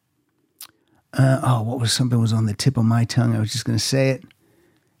 What was something was on the tip of my tongue? I was just going to say it.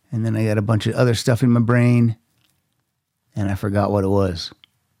 And then I got a bunch of other stuff in my brain. And I forgot what it was.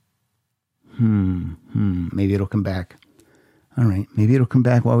 Maybe it'll come back. All right. Maybe it'll come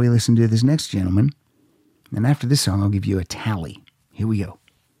back while we listen to this next gentleman. And after this song, I'll give you a tally. Here we go.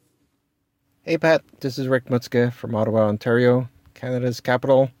 Hey Pat, this is Rick Mutzke from Ottawa, Ontario, Canada's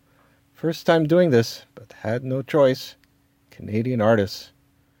capital. First time doing this, but had no choice. Canadian artists.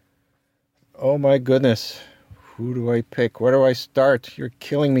 Oh my goodness. Who do I pick? Where do I start? You're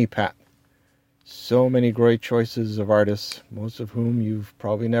killing me, Pat. So many great choices of artists, most of whom you've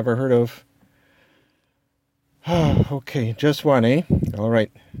probably never heard of. Okay, just one, eh? All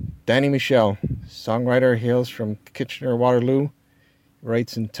right. Danny Michel, songwriter, hails from Kitchener-Waterloo.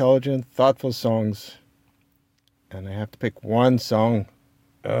 Writes intelligent, thoughtful songs. And I have to pick one song.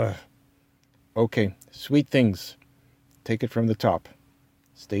 Okay, Sweet Things. Take it from the top.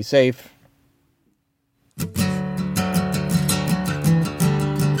 Stay safe.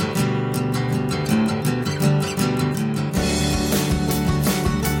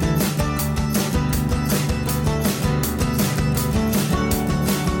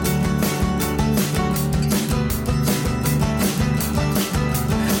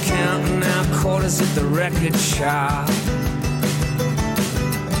 Counting out quarters at the record shop.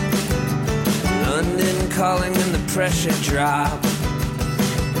 London calling and the pressure drop.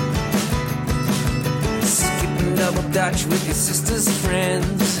 Skipping double dutch with your sister's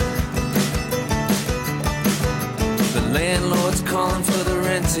friends. The landlord's calling for the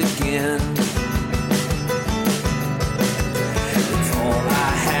rent again. If all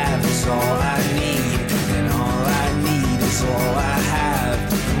I have is all I need, then all I need is all I have.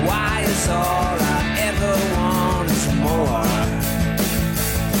 Why is all I ever want is more?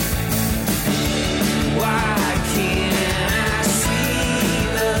 Why can't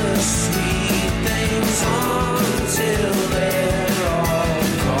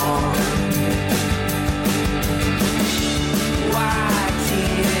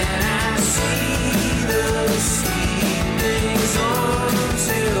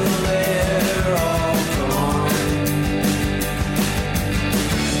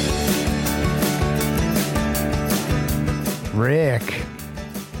Rick.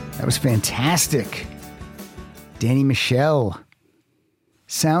 That was fantastic. Danny Michel.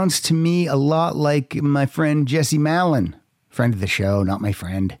 Sounds to me a lot like my friend Jesse Malin. Friend of the show, not my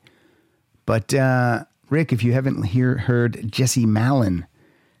friend. But Rick, if you haven't heard Jesse Malin,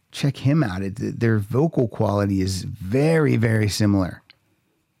 check him out. Their vocal quality is very, very similar.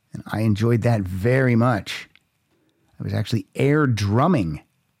 And I enjoyed that very much. I was actually air drumming.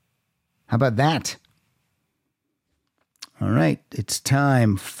 How about that? All right, it's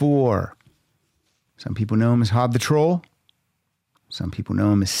time for... Some people know him as Hob the Troll. Some people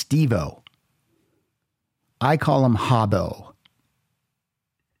know him as Steve-O. I call him Hobbo.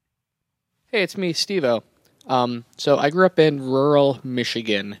 Hey, it's me, Steve-O. So I grew up in rural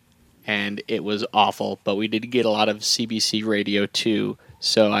Michigan, and it was awful, but we did get a lot of CBC radio too,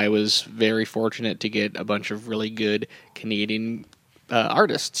 so I was very fortunate to get a bunch of really good Canadian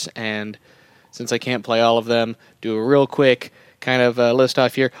artists, and since I can't play all of them, do a real quick kind of list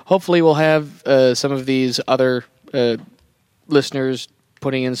off here. Hopefully we'll have some of these other listeners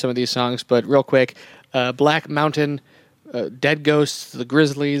putting in some of these songs, but real quick, Black Mountain, Dead Ghosts, The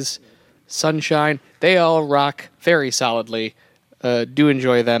Grizzlies, Sunshine, they all rock very solidly. Do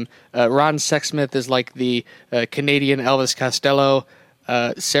enjoy them. Ron Sexsmith is like the Canadian Elvis Costello.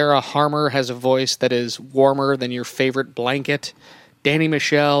 Sarah Harmer has a voice that is warmer than your favorite blanket. Danny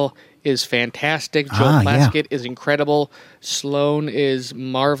Michel is fantastic. Joel Plaskett is incredible. Sloan is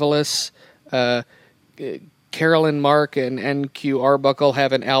marvelous. Carolyn Mark and NQ Arbuckle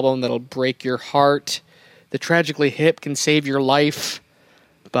have an album that'll break your heart. The Tragically Hip can save your life.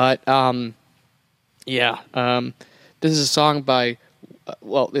 But, this is a song by,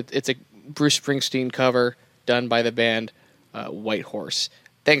 it's a Bruce Springsteen cover done by the band White Horse.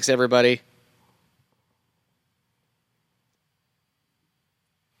 Thanks, everybody.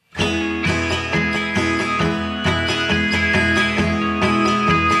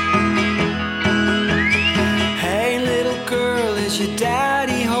 Hey, little girl, is your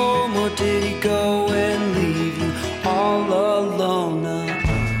daddy home, or did he go and leave you all alone?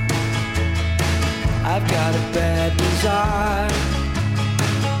 I've got a bad desire.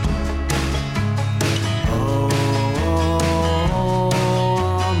 Oh,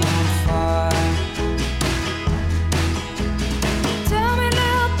 I'm on fire. Tell me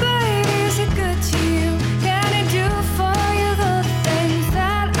now, baby, is it good to you? Can I do for you the things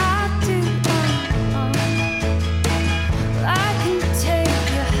that I do? I can take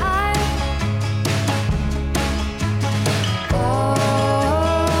you high.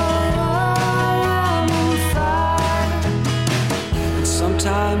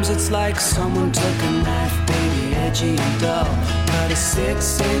 Sometimes it's like someone took a knife, baby, edgy and dull, cut a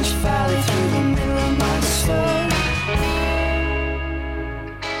 6-inch valley through the middle of my soul.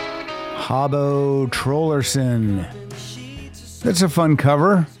 Hobbo Trollerson. That's a fun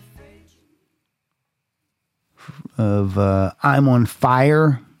cover of I'm on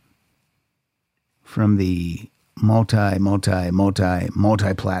Fire from the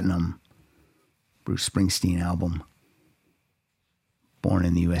multi-platinum Bruce Springsteen album, Born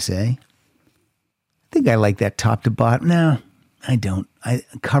in the USA. I think I like that top to bottom. No, I don't.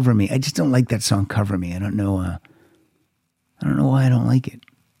 Cover Me. I just don't like that song, Cover Me. I don't know why I don't like it.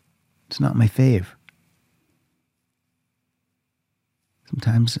 It's not my fave.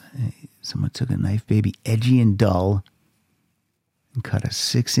 Sometimes someone took a knife, baby, edgy and dull, and cut a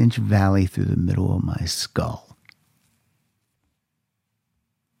 6-inch valley through the middle of my skull.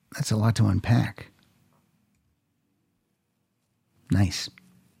 That's a lot to unpack. Nice.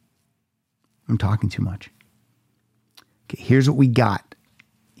 I'm talking too much. Okay, here's what we got.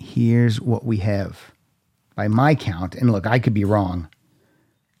 Here's what we have. By my count, and look, I could be wrong.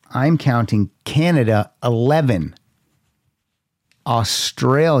 I'm counting Canada 11,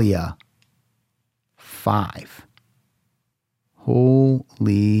 Australia 5.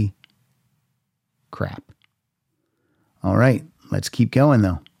 Holy crap. All right, let's keep going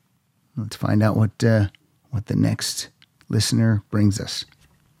though. Let's find out what the next listener brings us.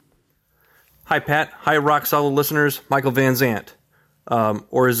 Hi, Pat. Hi, Rock Solid listeners. Michael Van Zant.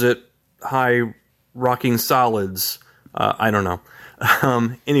 Or is it Hi, Rocking Solids? I don't know.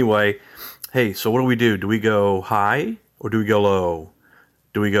 Anyway, hey, so what do we do? Do we go high or do we go low?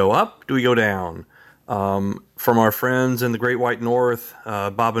 Do we go up? Do we go down? From our friends in the Great White North,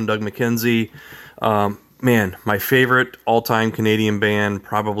 Bob and Doug McKenzie. Man, my favorite all-time Canadian band,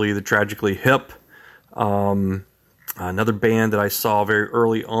 probably the Tragically Hip. Another band that I saw very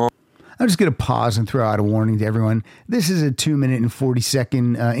early on. I'm just going to pause and throw out a warning to everyone. This is a 2-minute and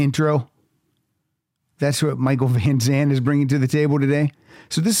 40-second intro. That's what Michael Van Zandt is bringing to the table today.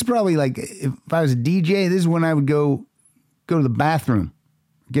 So this is probably like, if I was a DJ, this is when I would go go to the bathroom,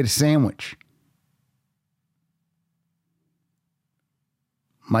 get a sandwich.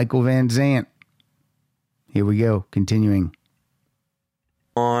 Michael Van Zant. Here we go, continuing.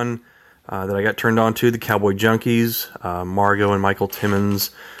 On that I got turned on to, the Cowboy Junkies, Margo and Michael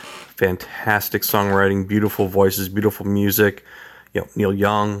Timmons. Fantastic songwriting, beautiful voices, beautiful music. Neil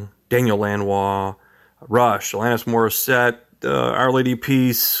Young, Daniel Lanois, Rush, Alanis Morissette, Our Lady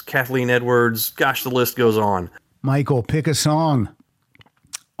Peace, Kathleen Edwards. Gosh, the list goes on. Michael, pick a song.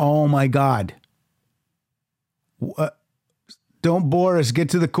 Oh my God. Don't bore us. Get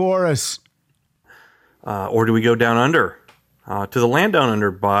to the chorus. Or do we go down under? To the Land Down Under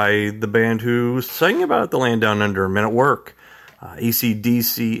by the band who sang about the Land Down Under, Men at Work.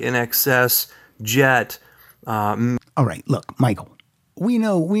 AC/DC, NXS, Jet. All right, look, Michael. We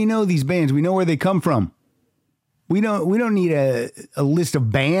know these bands. We know where they come from. We don't need a list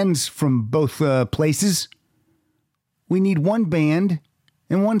of bands from both places. We need one band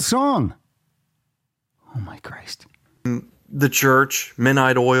and one song. Oh my Christ. The Church,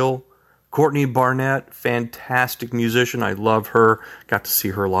 Midnight Oil, Courtney Barnett, fantastic musician. I love her. Got to see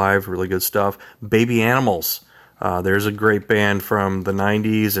her live. Really good stuff. Baby Animals. There's a great band from the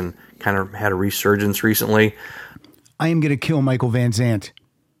 90s and kind of had a resurgence recently. I am going to kill Michael Van Zant.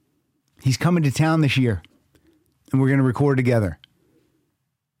 He's coming to town this year, and we're going to record together.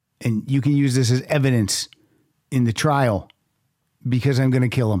 And you can use this as evidence in the trial because I'm going to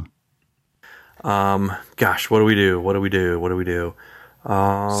kill him. Gosh, what do we do?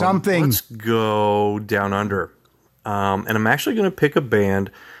 Something. Let's go down under. And I'm actually going to pick a band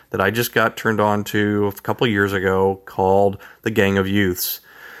that I just got turned on to a couple of years ago called the Gang of Youths.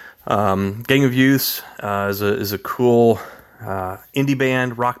 Gang of Youths is a cool indie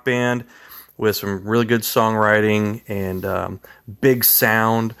band, rock band with some really good songwriting and big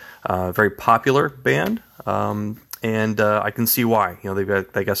sound. Very popular band, and I can see why.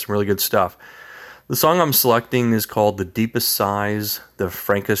 They got some really good stuff. The song I'm selecting is called The Deepest Sighs, The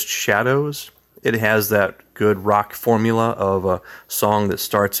Frankest Shadows. It has that good rock formula of a song that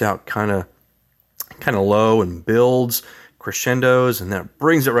starts out kind of low and builds, crescendos, and then it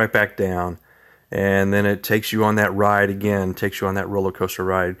brings it right back down. And then it takes you on that ride again, takes you on that roller coaster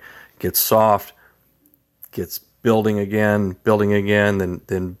ride. Gets soft, gets building again,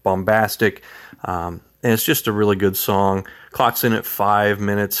 then bombastic. And it's just a really good song. Clock's in at 5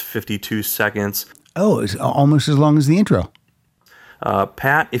 minutes, 52 seconds. Oh, it's almost as long as the intro.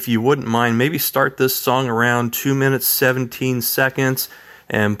 Pat, if you wouldn't mind, maybe start this song around 2 minutes, 17 seconds,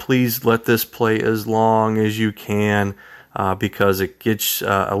 and please let this play as long as you can because it gets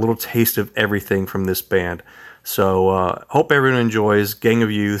a little taste of everything from this band. So hope everyone enjoys Gang of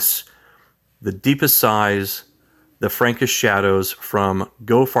Youths, The Deepest Sighs, The Frankest Shadows from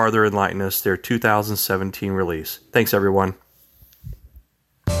Go Farther Enlighten Us, their 2017 release. Thanks, everyone.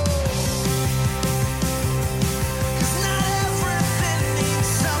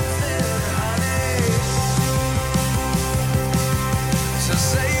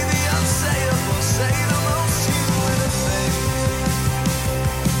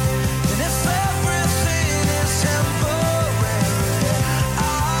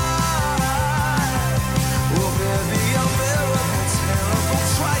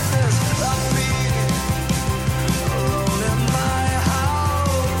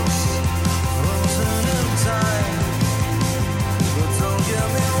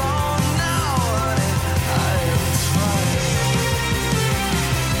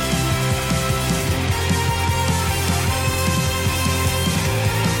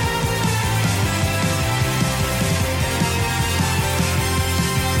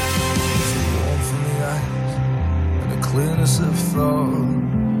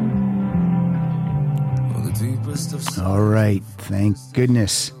 All right. Thank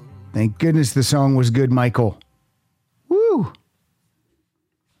goodness. Thank goodness the song was good, Michael. Woo!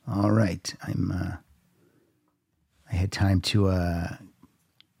 All right. I had time to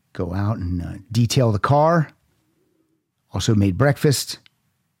go out and detail the car. Also made breakfast.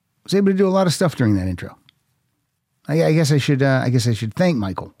 Was able to do a lot of stuff during that intro. I guess I should thank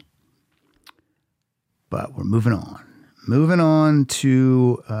Michael. But we're moving on. Moving on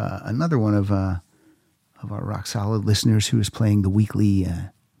to another one of our Rock Solid listeners who is playing the weekly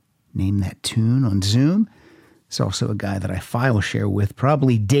Name That Tune on Zoom. It's also a guy that I file share with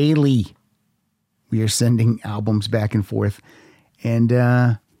probably daily. We are sending albums back and forth. And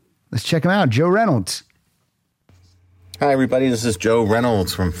let's check him out. Joe Reynolds. Hi, everybody. This is Joe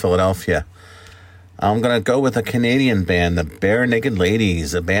Reynolds from Philadelphia. I'm going to go with a Canadian band, the Bare Naked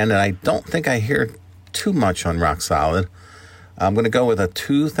Ladies, a band that I don't think I hear too much on Rock Solid. I'm going to go with a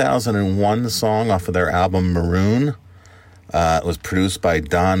 2001 song off of their album Maroon. It was produced by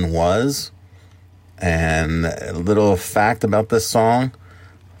Don Was. And a little fact about this song: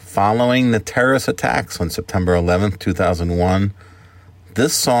 following the terrorist attacks on September 11th, 2001,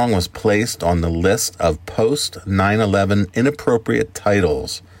 this song was placed on the list of post-9/11 inappropriate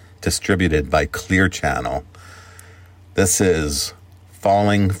titles distributed by Clear Channel. This is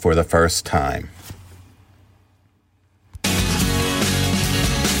Falling for the First Time.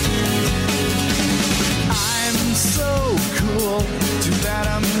 I'm so cool, too bad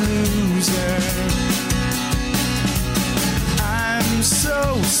I'm a loser. I'm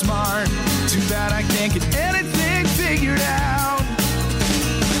so smart, too bad I can't get anything figured out.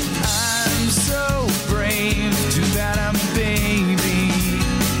 I'm so brave, too bad I'm a baby.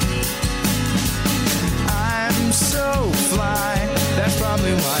 I'm so fly, that's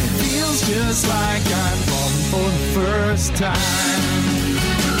probably why it feels just like I'm falling for the first time.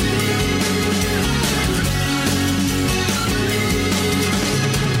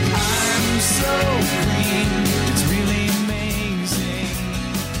 So green, it's really amazing.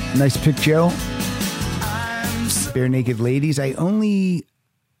 Nice pick, Joe. Bare Naked Ladies. I only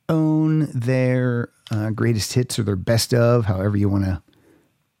own their greatest hits or their best of, however you want to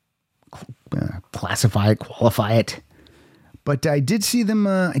classify it, qualify it. But I did see them.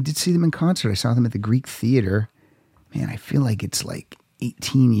 In concert. I saw them at the Greek Theater. Man, I feel like it's like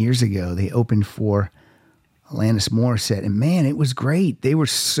 18 years ago. They opened for Alanis Morissette, and man, it was great. They were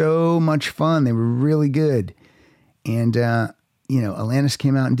so much fun. They were really good. And, Alanis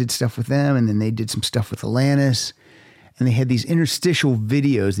came out and did stuff with them, and then they did some stuff with Alanis, and they had these interstitial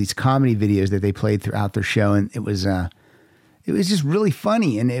videos, these comedy videos that they played throughout their show, and it was just really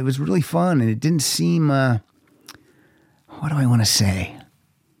funny, and it was really fun, and it didn't seem, what do I want to say?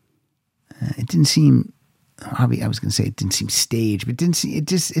 It didn't seem, I was going to say it didn't seem staged, but it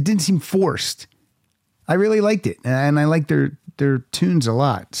didn't seem forced. I really liked it, and I like their tunes a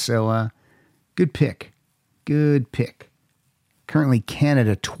lot. So, good pick. Good pick. Currently,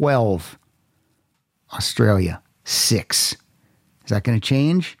 Canada 12, Australia 6. Is that going to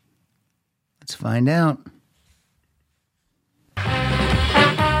change? Let's find out.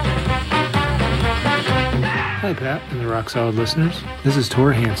 Hi, Pat and the Rock Solid listeners. This is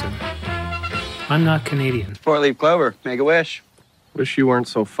Tor Hansen. I'm not Canadian. Four-leaf clover. Make a wish. Wish you weren't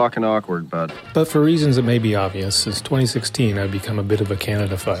so fucking awkward, bud. But for reasons that may be obvious, since 2016, I've become a bit of a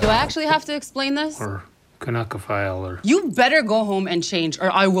Canada-phile. Do I actually have to explain this? Or Canuckophile, or... You better go home and change,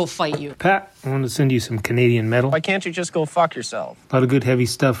 or I will fight you. Pat, I want to send you some Canadian metal. Why can't you just go fuck yourself? A lot of good heavy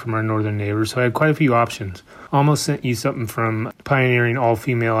stuff from our northern neighbors, so I had quite a few options. Almost sent you something from pioneering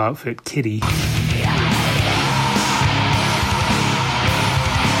all-female outfit Kitty.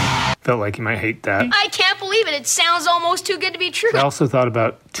 Felt like you might hate that. I can't believe it. It sounds almost too good to be true. I also thought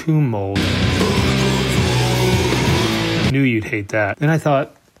about Tomb Mold. Knew you'd hate that. Then I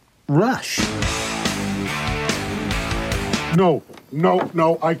thought, Rush. No,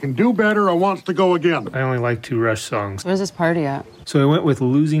 I can do better. I wants to go again. I only like 2 Rush songs. Where's this party at? So I went with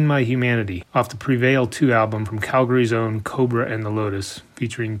Losing My Humanity, off the Prevail 2 album from Calgary's own Cobra and the Lotus,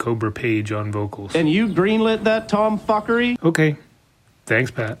 featuring Cobra Page on vocals. And you greenlit that tomfuckery? Okay. Thanks,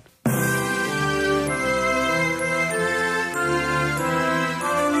 Pat.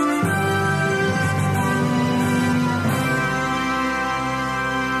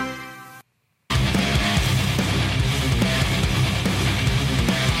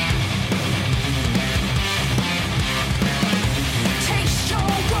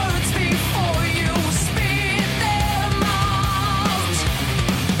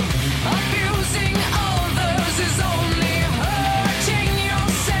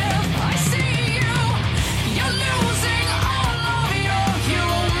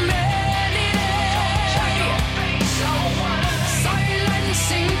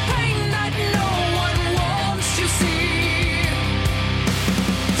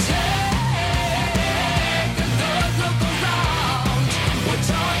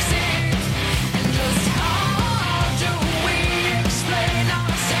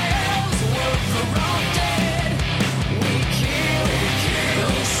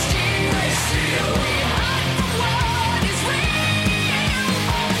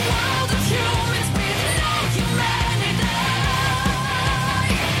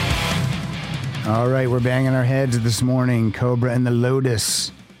 All right, we're banging our heads this morning. Cobra and the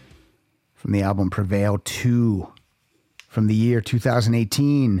Lotus from the album Prevail 2 from the year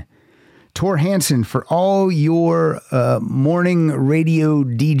 2018. Tor Hansen, for all your morning radio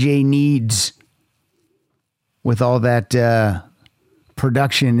DJ needs with all that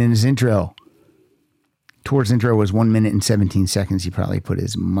production in his intro. Tor's intro was 1 minute and 17 seconds. He probably put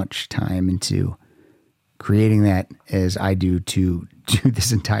as much time into creating that as I do to do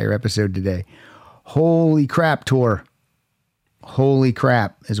this entire episode today. Holy crap, Tor. Holy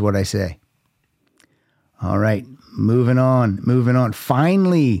crap is what I say. All right, moving on.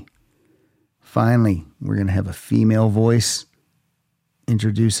 Finally, we're going to have a female voice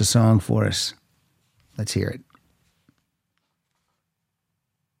introduce a song for us. Let's hear it.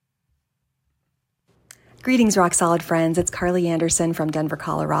 Greetings, Rock Solid friends. It's Carly Anderson from Denver,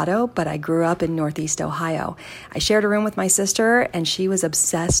 Colorado, but I grew up in Northeast Ohio. I shared a room with my sister, and she was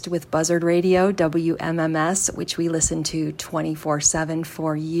obsessed with Buzzard Radio, WMMS, which we listened to 24/7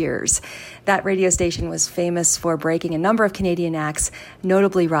 for years. That radio station was famous for breaking a number of Canadian acts,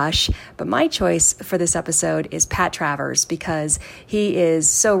 notably Rush, but my choice for this episode is Pat Travers because he is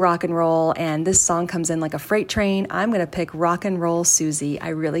so rock and roll, and this song comes in like a freight train. I'm going to pick Rock and Roll Susie. I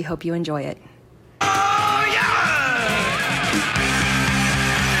really hope you enjoy it.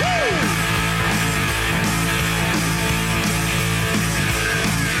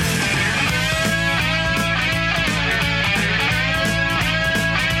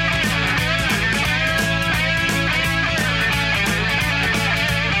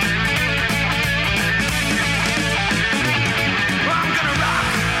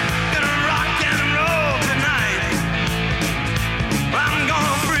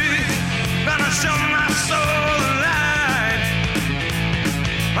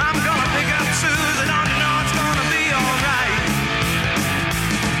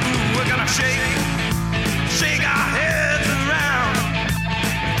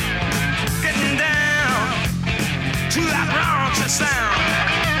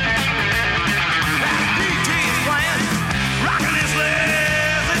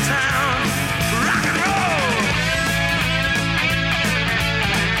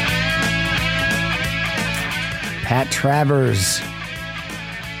 Pat Travers.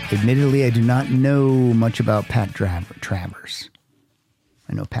 Admittedly, I do not know much about Pat Travers.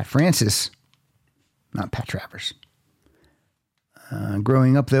 I know Pat Francis, not Pat Travers.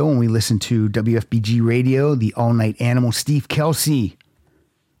 Growing up, though, when we listened to WFBG Radio, the all-night animal Steve Kelsey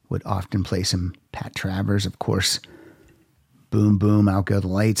would often play some Pat Travers. Of course, Boom Boom, Out Go the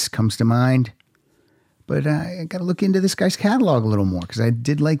Lights comes to mind. But I got to look into this guy's catalog a little more because I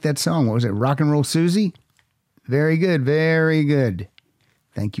did like that song. What was it, Rock and Roll Susie? Very good, very good.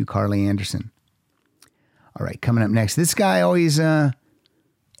 Thank you, Carly Anderson. All right, coming up next. This guy always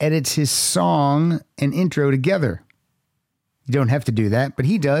edits his song and intro together. You don't have to do that, but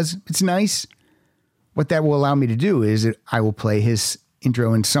he does. It's nice. What that will allow me to do is I will play his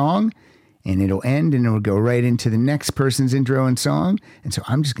intro and song, and it'll end, and it'll go right into the next person's intro and song. And so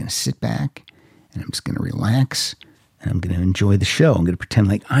I'm just going to sit back, and I'm just going to relax, and I'm going to enjoy the show. I'm going to pretend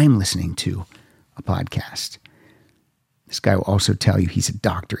like I'm listening to a podcast. This guy will also tell you he's a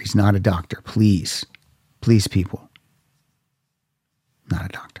doctor. He's not a doctor. Please. Please, people. Not a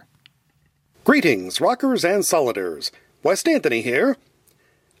doctor. Greetings, rockers and soliders. West Anthony here.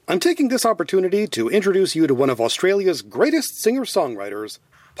 I'm taking this opportunity to introduce you to one of Australia's greatest singer-songwriters,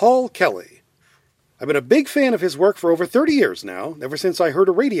 Paul Kelly. I've been a big fan of his work for over 30 years now, ever since I heard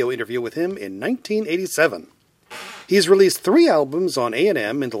a radio interview with him in 1987. He's released 3 albums on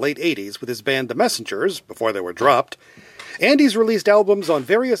A&M in the late 80s with his band The Messengers, before they were dropped, and he's released albums on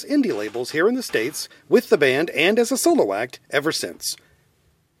various indie labels here in the States with the band and as a solo act ever since.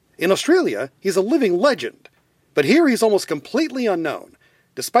 In Australia, he's a living legend, but here he's almost completely unknown,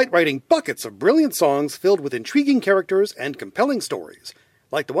 despite writing buckets of brilliant songs filled with intriguing characters and compelling stories,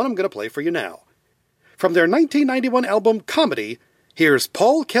 like the one I'm going to play for you now. From their 1991 album Comedy, here's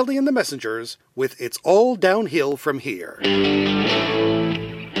Paul Kelly and the Messengers with It's All Downhill From Here.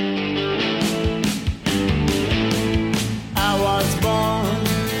 I was born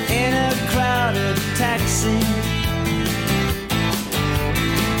in a crowded taxi.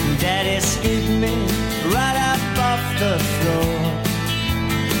 Daddy scooped me right up off the floor,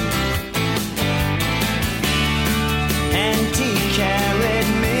 and he carried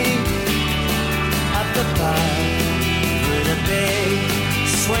me up the path through the big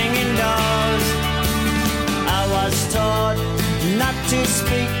swinging doors. I was taught not to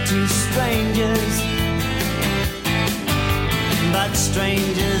speak to strangers, but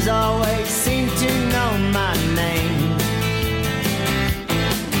strangers always seem to know my name.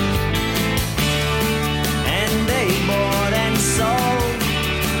 And they bought and sold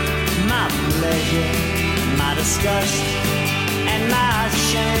my pleasure, my disgust, and my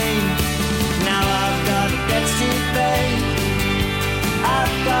shame. Now I've got debts to pay,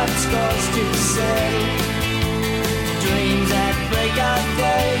 I've got scores to settle, dreams that break of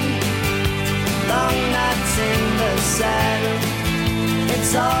day, long nights in the saddle.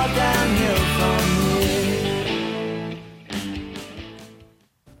 It's all downhill from here.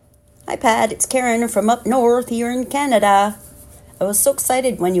 Pat, it's Karen from up north here in Canada. I was so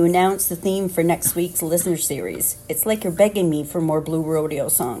excited when you announced the theme for next week's listener series. It's like you're begging me for more Blue Rodeo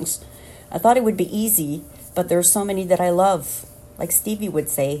songs. I thought it would be easy, but there are so many that I love. Like Stevie would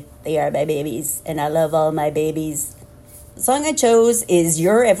say, they are my babies, and I love all my babies. The song I chose is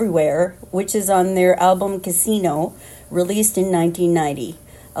You're Everywhere, which is on their album Casino, released in 1990.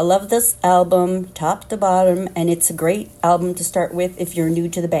 I love this album, top to bottom, and it's a great album to start with if you're new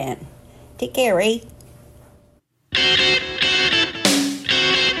to the band. Take care, eh?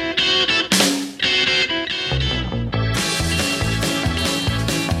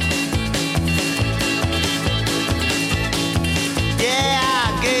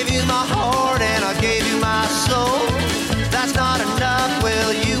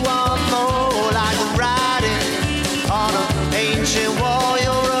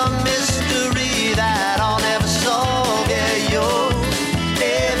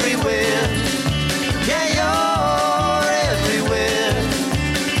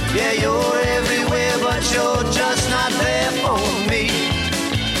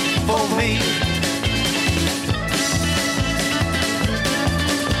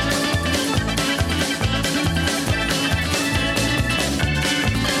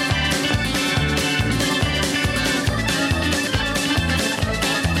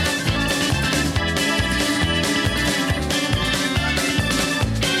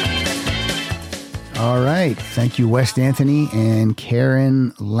 All right. Thank you, West Anthony and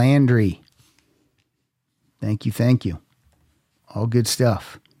Karen Landry. Thank you. Thank you. All good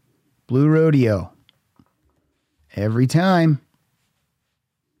stuff. Blue Rodeo. Every time.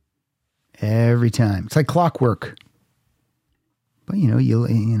 Every time. It's like clockwork. But you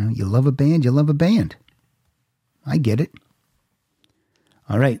love a band, you love a band. I get it.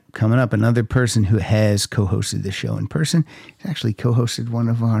 All right, coming up, another person who has co-hosted the show in person. He's actually co-hosted one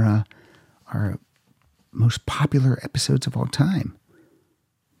of our most popular episodes of all time,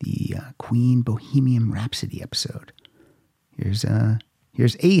 the Queen Bohemian Rhapsody episode. Here's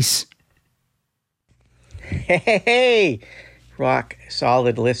Ace. Hey, rock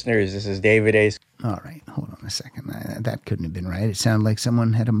solid listeners. This is David Ace. All right, hold on a second. That couldn't have been right. It sounded like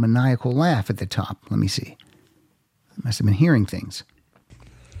someone had a maniacal laugh at the top. Let me see. I must have been hearing things.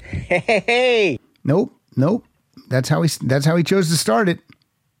 Hey. Nope. That's how he chose to start it.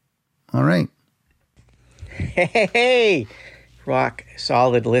 All right. Hey, rock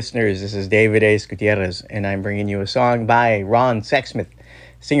solid listeners. This is David Ace Gutierrez, and I'm bringing you a song by Ron Sexsmith,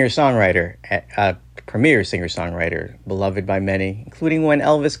 singer-songwriter, premier singer-songwriter, beloved by many, including one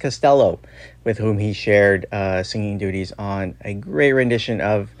Elvis Costello, with whom he shared singing duties on a great rendition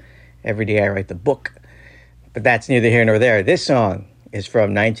of Every Day I Write the Book. But that's neither here nor there. This song is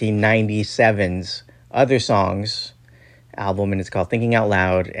from 1997's Other Songs album, and it's called Thinking Out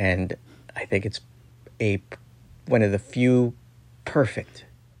Loud, and I think it's one of the few perfect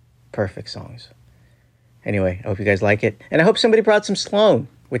songs. Anyway, I hope you guys like it, and I hope somebody brought some Sloan,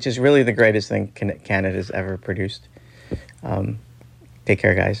 which is really the greatest thing Canada's ever produced. Take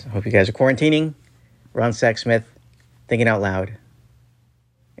care, guys. I hope you guys are quarantining. Ron Sexsmith, Thinking Out Loud.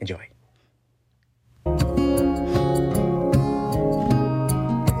 Enjoy.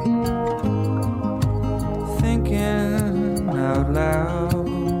 Thinking out loud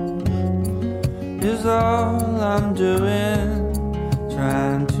is all I'm doing,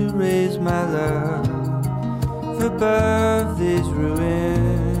 trying to raise my love above these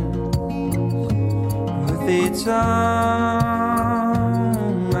ruins. With each song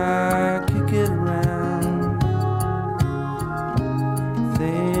I could get around,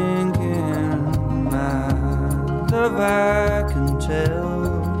 thinking my love I can tell.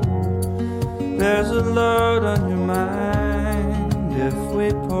 There's a load on your mind if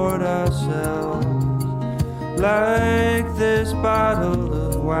we poured ourselves like this bottle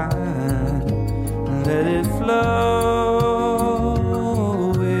of wine and let it flow.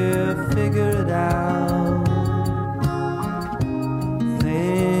 We'll figure it out,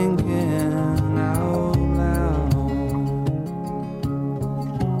 thinking out loud.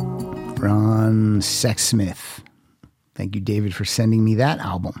 Ron Sexsmith. Thank you, David, for sending me that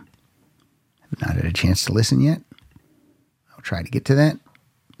album. I've not had a chance to listen yet. I'll try to get to that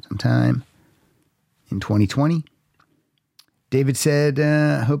sometime in 2020. David said,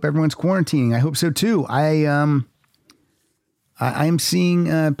 I hope everyone's quarantining. I hope so too. I'm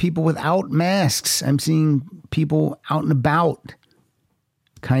seeing people without masks. I'm seeing people out and about.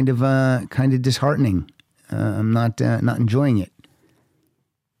 Kind of disheartening. I'm not enjoying it.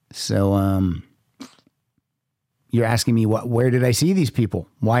 So you're asking me where did I see these people?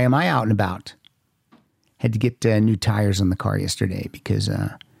 Why am I out and about? Had to get new tires on the car yesterday because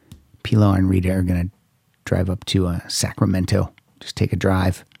Pilo and Rita are going to drive up to Sacramento, just take a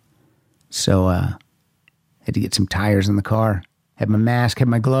drive. So had to get some tires in the car, had my mask, had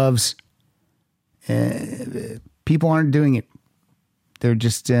my gloves. People aren't doing it. They're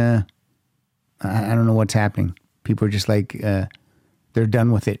just, I don't know what's happening. People are just like, they're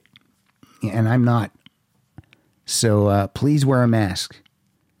done with it. And I'm not. So please wear a mask.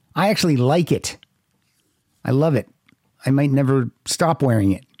 I actually like it. I love it. I might never stop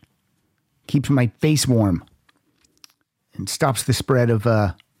wearing it. Keeps my face warm and stops the spread of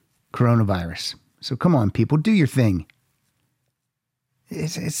coronavirus. So come on, people, do your thing.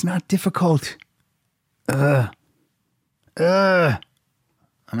 It's not difficult. I'm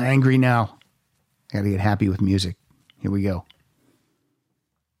angry now. I gotta get happy with music. Here we go.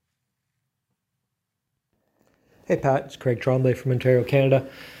 Hey Pat, it's Craig Tremblay from Ontario, Canada.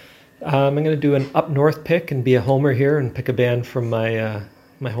 I'm going to do an up north pick and be a homer here and pick a band from my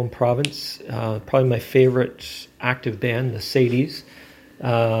my home province. Probably my favorite active band, the Sadies.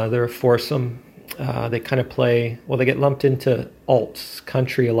 They're a foursome. They kind of play, well, they get lumped into alt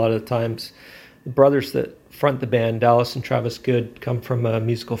country a lot of the times. The brothers that front the band, Dallas and Travis Good, come from a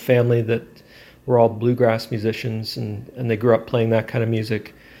musical family that were all bluegrass musicians, and they grew up playing that kind of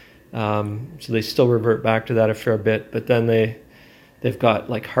music. So they still revert back to that a fair bit, but then they've got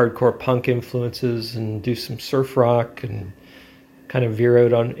like hardcore punk influences and do some surf rock and kind of veer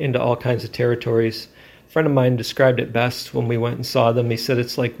out into all kinds of territories. A friend of mine described it best when we went and saw them. He said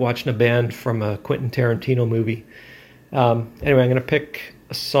it's like watching a band from a Quentin Tarantino movie. Anyway, I'm going to pick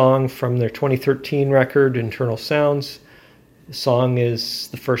a song from their 2013 record, Internal Sounds. The song is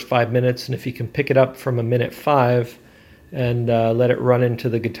the first 5 minutes, and if you can pick it up from a minute 5 and let it run into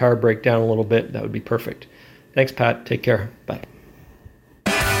the guitar breakdown a little bit, that would be perfect. Thanks, Pat. Take care. Bye.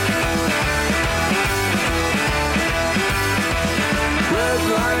 Red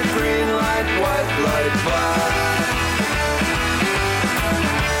light, green light, white light, black.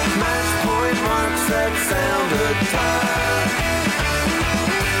 Match point marks that sound attack.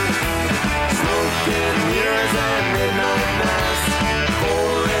 Smoking mirrors and midnight mass. 4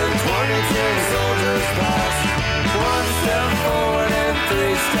 and 22 soldiers pass. 1 step forward and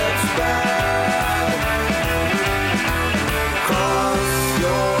 3 steps back. Cross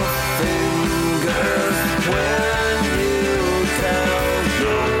your fingers when you tell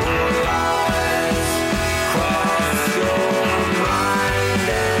your lies. Cross your mind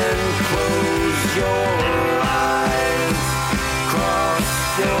and close your eyes. Cross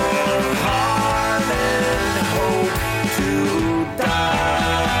your heart and hope to die.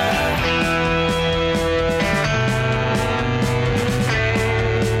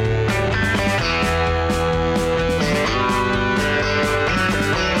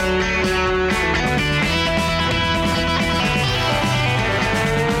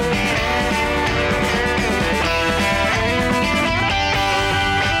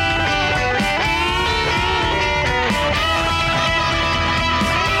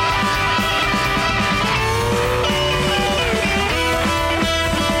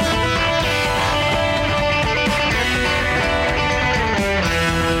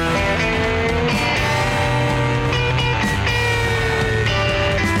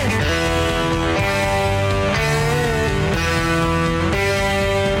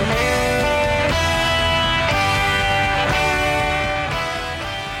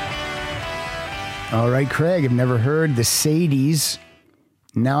 All right, Craig, I've never heard the Sadies.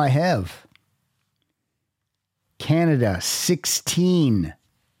 Now I have. Canada, 16.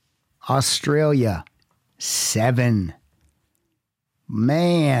 Australia, 7.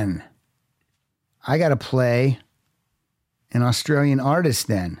 Man, I got to play an Australian artist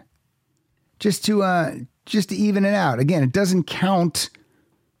then. Just to even it out. Again, it doesn't count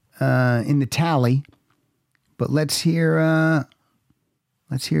in the tally, but let's hear a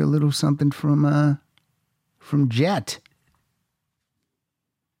little something from Jet.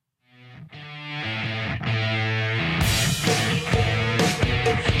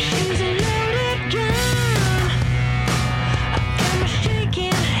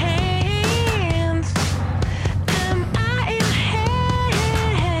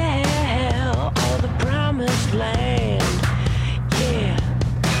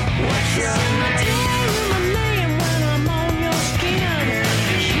 When I'm on your skin,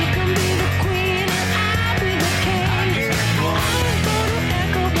 you can be the queen and I'll be the king.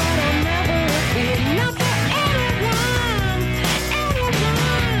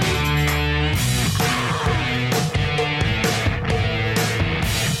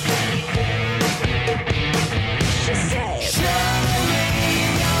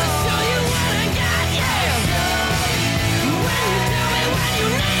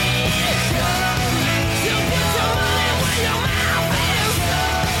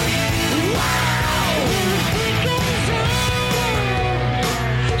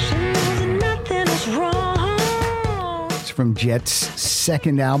 from Jet's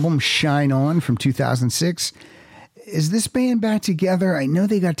second album, Shine On, from 2006. Is this band back together? I know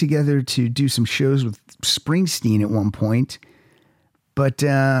they got together to do some shows with Springsteen at one point, but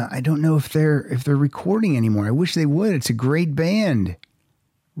I don't know if they're recording anymore. I wish they would. It's a great band.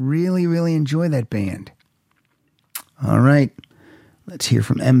 Really, really enjoy that band. All right, let's hear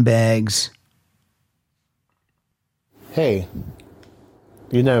from M-Bags. Hey,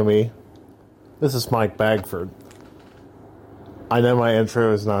 you know me. This is Mike Bagford. I know my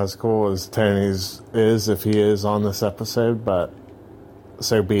intro is not as cool as Tony's is if he is on this episode, but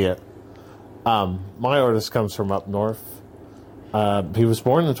so be it. My artist comes from up north. He was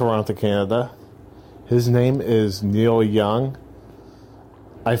born in Toronto, Canada. His name is Neil Young.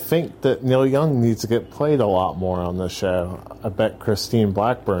 I think that Neil Young needs to get played a lot more on this show. I bet Christine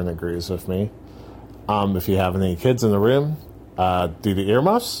Blackburn agrees with me. If you have any kids in the room, do the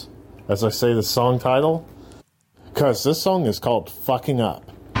earmuffs, as I say the song title, because this song is called Fucking Up.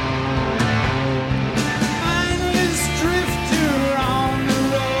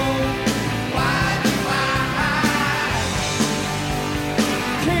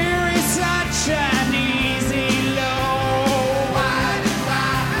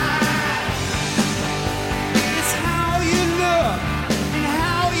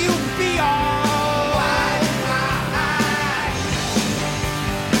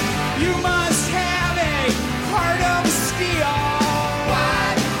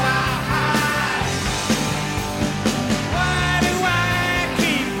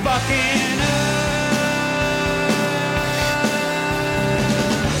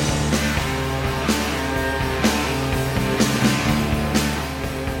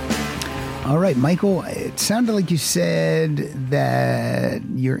 All right, Michael, it sounded like you said that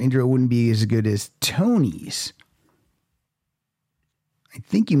your intro wouldn't be as good as Tony's. I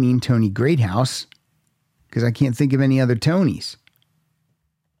think you mean Tony Greathouse, because I can't think of any other Tonys.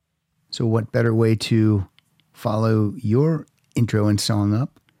 So what better way to follow your intro and song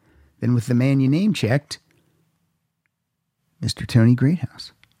up than with the man you name checked, Mr. Tony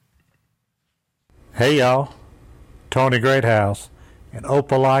Greathouse. Hey, y'all. Tony Greathouse in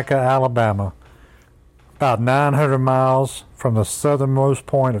Opelika, Alabama, about 900 miles from the southernmost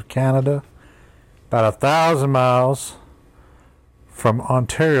point of Canada, about 1,000 miles from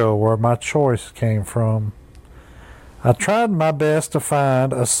Ontario, where my choice came from. I tried my best to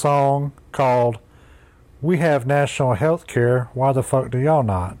find a song called We Have National Health Care, Why the Fuck Do Y'all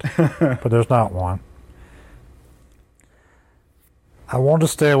Not? But there's not one. I want to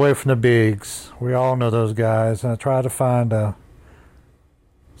stay away from the bigs. We all know those guys, and I try to find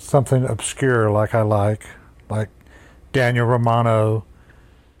something obscure like Daniel Romano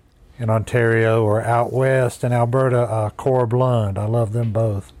in Ontario, or out west in Alberta, Cor Blund. I love them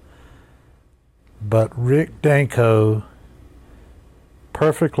both. But Rick Danko,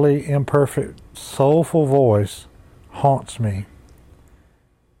 perfectly imperfect, soulful voice haunts me.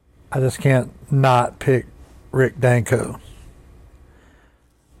 I just can't not pick Rick Danko.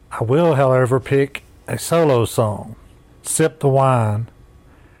 I will, however, pick a solo song, Sip the Wine,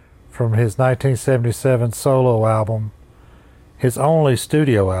 from his 1977 solo album, his only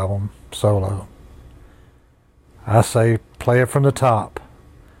studio album, solo. I say play it from the top,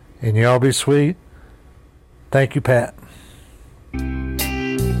 and y'all be sweet. Thank you, Pat.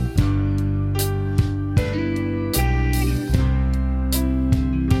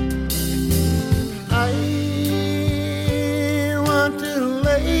 I want to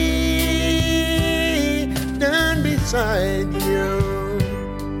lay down beside you.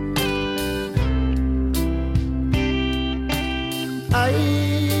 I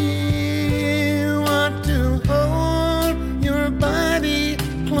want to hold your body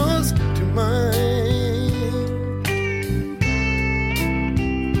close to mine,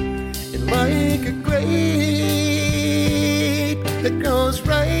 and like a grape that grows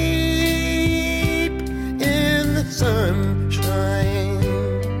ripe in the sunshine,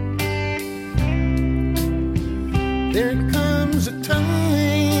 there comes a time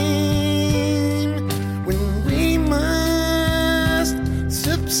when we must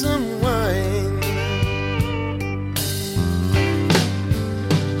sip some wine,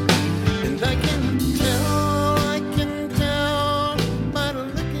 and I can tell by the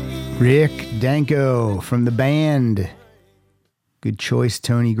look in Rick Danko from the band. Good choice,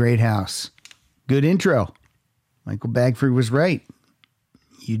 Tony Greathouse. Good intro. Michael Bagford was right.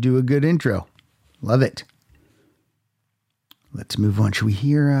 You do a good intro. Love it. Let's move on. Should we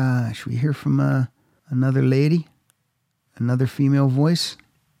hear from another lady? Another female voice?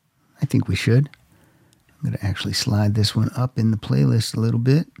 I think we should. I'm going to actually slide this one up in the playlist a little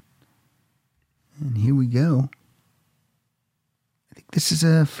bit. And here we go. this is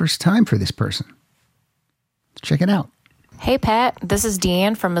a first time for this person. Let's check it out. Hey, Pat. This is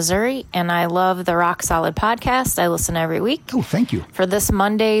Deanne from Missouri, and I love the Rock Solid podcast. I listen every week. Oh, thank you. For this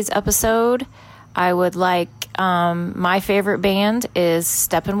Monday's episode, I would like my favorite band is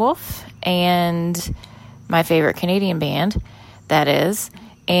Steppenwolf, and my favorite Canadian band, that is.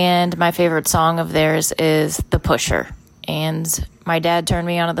 And my favorite song of theirs is The Pusher. And my dad turned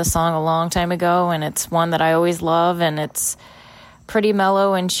me onto the song a long time ago, and it's one that I always love, and it's pretty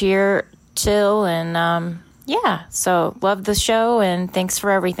mellow and chill, and yeah, so love the show, and thanks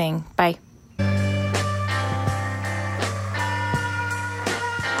for everything. Bye.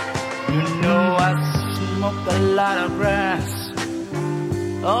 You know I smoked a lot of grass.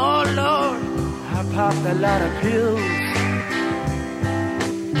 Oh Lord, I popped a lot of pills.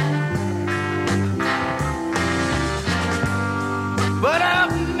 But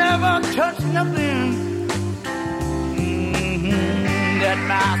I've never touched nothing that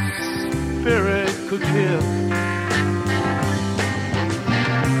my spirit could kill.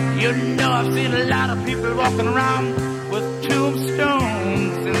 You know I've seen a lot of people walking around with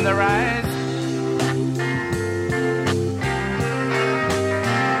tombstones in their eyes.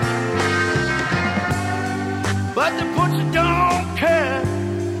 But the butcher don't care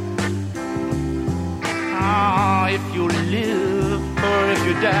if you live or if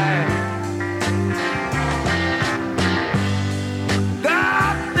you die.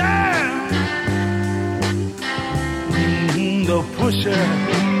 God damn, the pusher.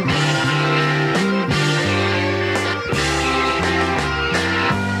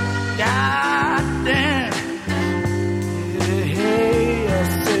 God damn, hey, I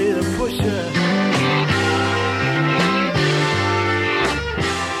say the pusher.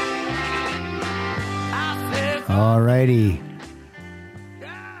 Alrighty.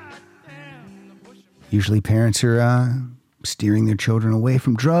 Usually parents are steering their children away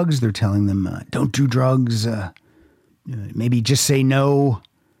from drugs. They're telling them, don't do drugs. Maybe just say no.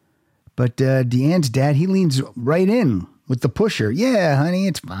 But Deanne's dad, he leans right in with the pusher. Yeah, honey,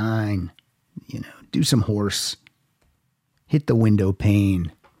 it's fine. Do some horse. Hit the window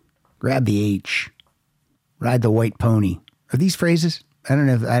pane. Grab the H. Ride the white pony. Are these phrases? I don't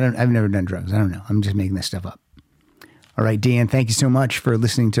know. I've never done drugs. I don't know. I'm just making this stuff up. All right, Dan, thank you so much for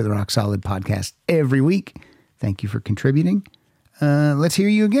listening to the Rock Solid podcast every week. Thank you for contributing. Let's hear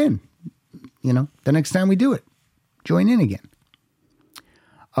you again. The next time we do it. Join in again.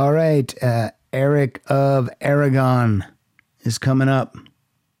 All right, Eric of Aragon is coming up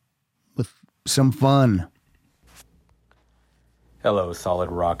with some fun. Hello,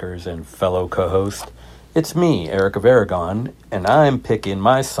 Solid Rockers and fellow co-host. It's me, Eric of Aragon, and I'm picking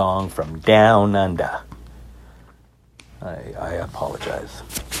my song from Down Under. I apologize.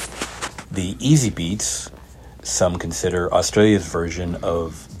 The Easy Beats, some consider Australia's version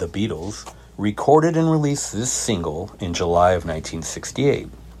of The Beatles, recorded and released this single in July of 1968.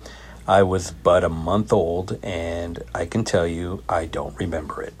 I was but a month old, and I can tell you I don't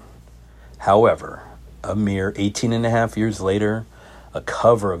remember it. However, a mere 18 and a half years later, a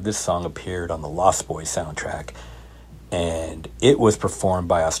cover of this song appeared on the Lost Boys soundtrack, and it was performed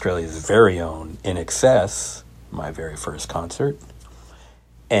by Australia's very own INXS, my very first concert,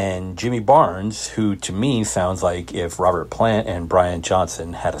 and Jimmy Barnes, who to me sounds like if Robert Plant and Brian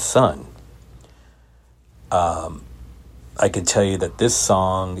Johnson had a son. I can tell you that this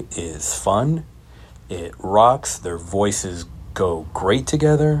song is fun, it rocks, their voices go great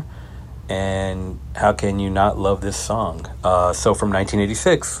together, and how can you not love this song? So from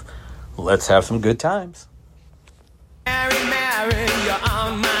 1986, let's have some good times. Mary, you're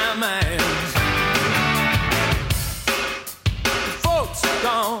on my mind. Folks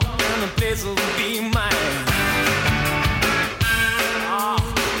gone and the place will be mine. Oh,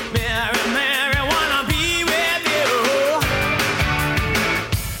 Mary, wanna be with you.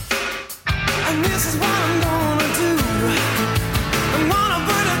 And this is what I'm gonna do. I'm gonna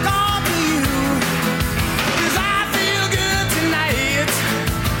put a call to you. 'Cause I feel good tonight.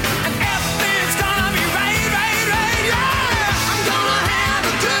 And everything's gonna be right, yeah. I'm gonna have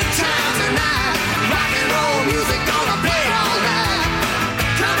a good time tonight. Rock and roll music gonna play all night.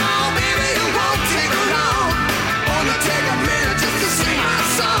 Come on, baby, it won't take long. Only take a minute just to sing my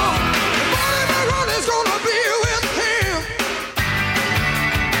song. Buddy Maroney's gonna be with him.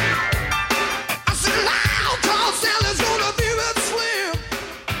 I said loud, call Sally's gonna be with Slim.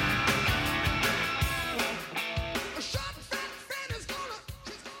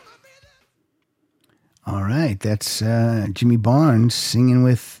 All right, that's Jimmy Barnes singing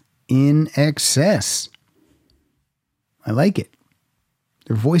with INXS. I like it.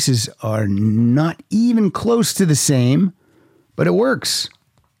 Their voices are not even close to the same, but it works.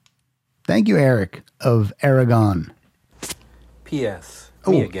 Thank you, Eric of Aragon. P.S.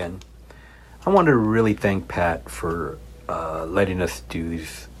 Me again. I wanted to really thank Pat for letting us do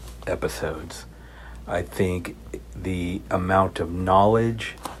these episodes. I think the amount of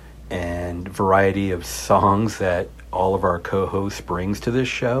knowledge and variety of songs that all of our co-hosts brings to this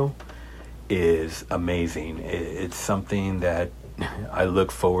show is amazing. It's something that I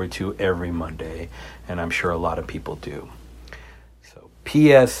look forward to every Monday, and I'm sure a lot of people do. So,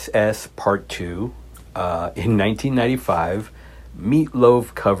 PSS Part 2, in 1995,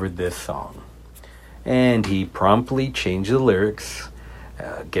 Meatloaf covered this song, and he promptly changed the lyrics,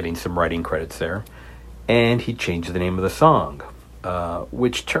 getting some writing credits there, and he changed the name of the song,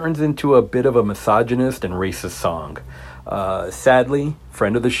 which turns into a bit of a misogynist and racist song. Sadly,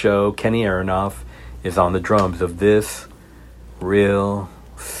 friend of the show, Kenny Aronoff, is on the drums of this real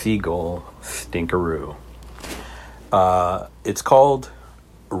seagull stinkeroo. It's called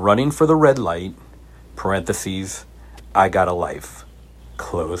Running for the Red Light, parentheses, I Got a Life,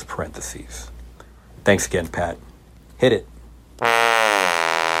 close parentheses. Thanks again, Pat. Hit it.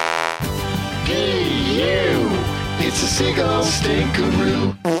 Hey, you! It's a seagull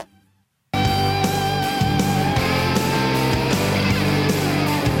stinkeroo.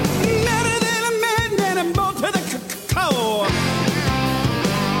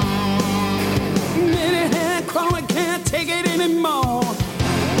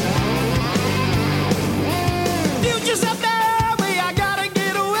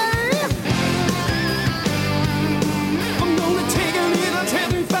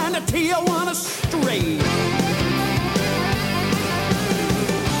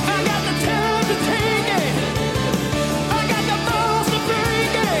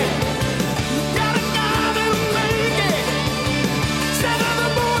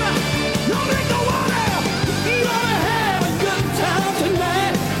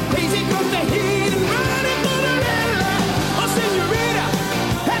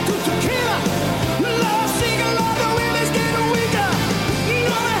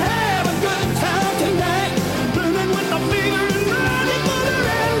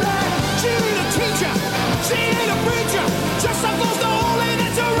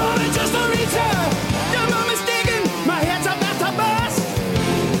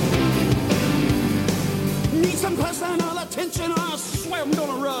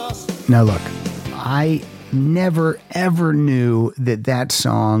 Now look, I never ever knew that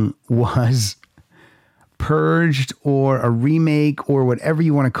song was purged or a remake or whatever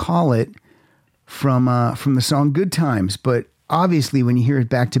you want to call it from the song Good Times. But obviously when you hear it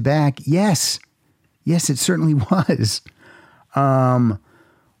back to back, yes, it certainly was.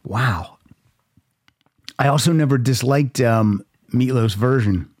 Wow. I also never disliked Meatloaf's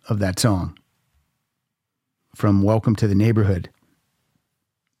version of that song from Welcome to the Neighborhood,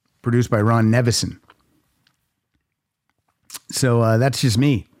 produced by Ron Nevison. So that's just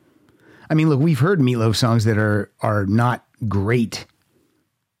me. I mean, look, we've heard Meatloaf songs that are not great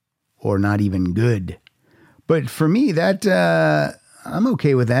or not even good. But for me, that I'm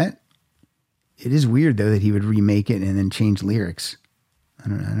okay with that. It is weird though that he would remake it and then change lyrics. I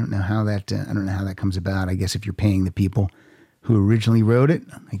don't know how that comes about. I guess if you're paying the people who originally wrote it,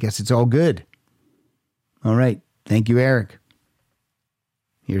 I guess it's all good. All right. Thank you, Eric.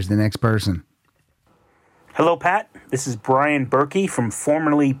 Here's the next person. Hello, Pat. This is Brian Berkey from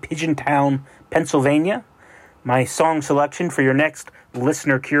formerly Pigeontown, Pennsylvania. My song selection for your next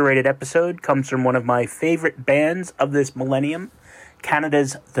listener-curated episode comes from one of my favorite bands of this millennium,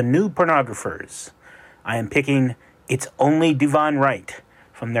 Canada's The New Pornographers. I am picking It's Only Divine Right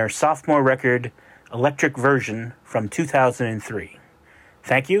from their sophomore record, Electric Version, from 2003.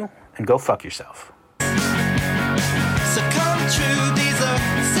 Thank you, and go fuck yourself. So come true, these are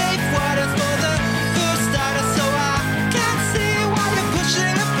safe waters for the first starter, so I can't see why you're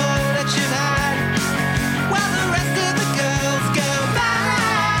pushing a pull that you've had, while the rest of the girls go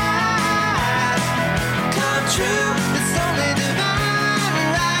bad. Come true, it's only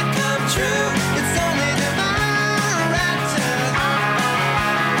divine right. Come true, it's only divine right.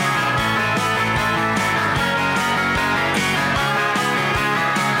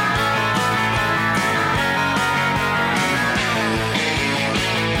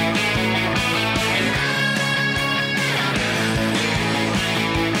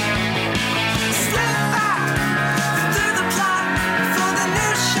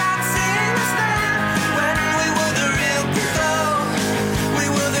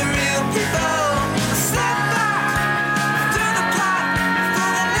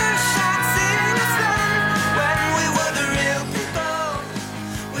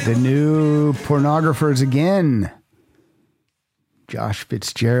 The New Pornographers again. Josh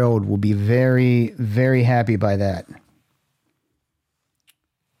Fitzgerald will be very, very happy by that.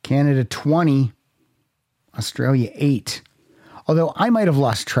 Canada 20, Australia 8. Although I might have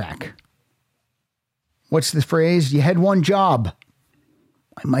lost track. What's the phrase? You had one job.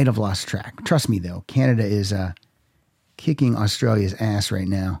 I might have lost track. Trust me, though. Canada is kicking Australia's ass right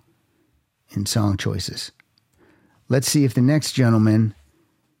now in song choices. Let's see if the next gentleman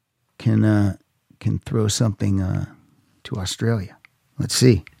can throw something to Australia. Let's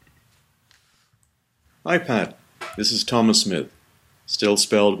see. Hi, Pat. This is Thomas Smith. Still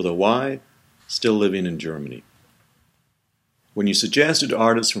spelled with a Y, still living in Germany. When you suggested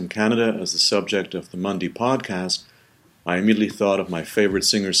artists from Canada as the subject of the Monday podcast, I immediately thought of my favorite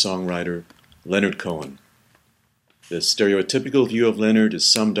singer-songwriter, Leonard Cohen. The stereotypical view of Leonard is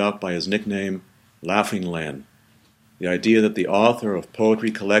summed up by his nickname, Laughing Len. The idea that the author of poetry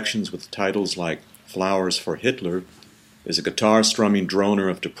collections with titles like Flowers for Hitler is a guitar-strumming droner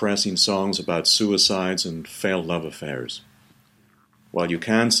of depressing songs about suicides and failed love affairs. While you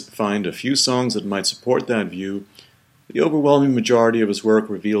can find a few songs that might support that view, the overwhelming majority of his work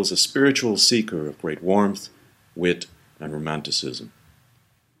reveals a spiritual seeker of great warmth, wit, and romanticism.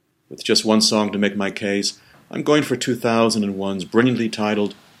 With just one song to make my case, I'm going for 2001's brilliantly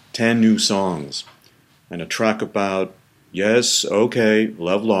titled 10 New Songs, and a track about, yes, okay,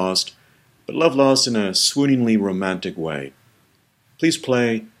 love lost, but love lost in a swooningly romantic way. Please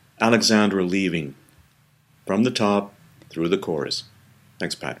play Alexandra Leaving, from the top through the chorus.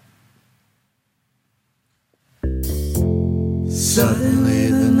 Thanks, Pat.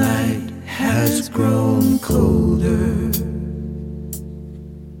 Suddenly the night has grown colder.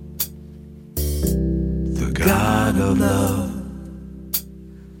 The god of love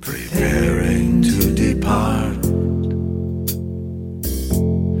preparing to depart.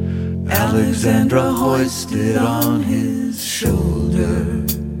 Alexandra hoisted on his shoulder.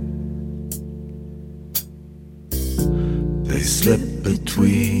 They slip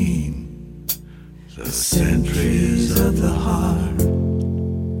between the centuries of the heart,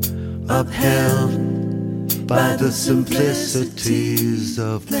 upheld by the simplicities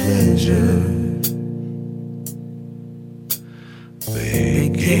of pleasure. They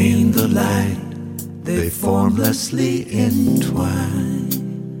gain the light, they formlessly entwine,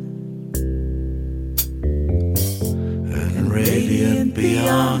 and radiant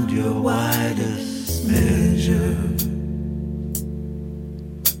beyond your widest measure.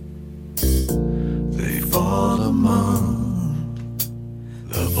 Fall among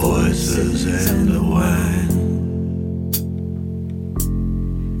the voices and the wine.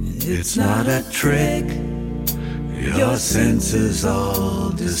 It's not a trick, your senses all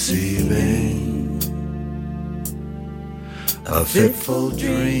deceiving. A fitful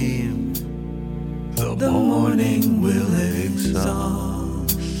dream, the morning will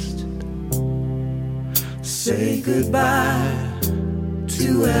exhaust. Say goodbye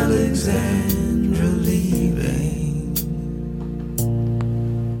to Alexandra leaving,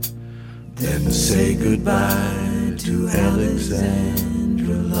 then say goodbye to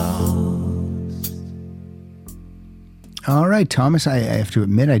Alexandra lost. All right, Thomas, I have to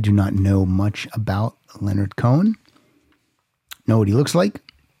admit I do not know much about Leonard Cohen. Know what he looks like,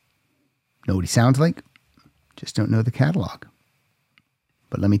 know what he sounds like, just don't know the catalog.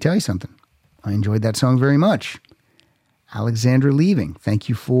 But let me tell you something. I enjoyed that song very much. Alexandra Leaving. Thank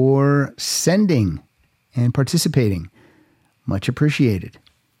you for sending and participating. Much appreciated.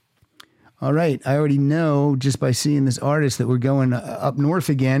 All right. I already know just by seeing this artist that we're going up north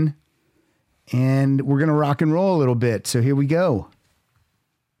again, and we're going to rock and roll a little bit. So here we go.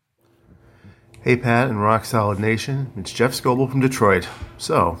 Hey, Pat and Rock Solid Nation. It's Jeff Scoble from Detroit.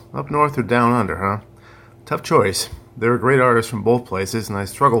 So, up north or down under, huh? Tough choice. There are great artists from both places, and I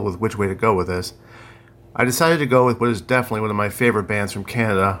struggled with which way to go with this. I decided to go with what is definitely one of my favorite bands from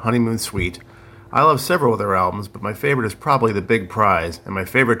Canada, Honeymoon Suite. I love several of their albums, but my favorite is probably The Big Prize, and my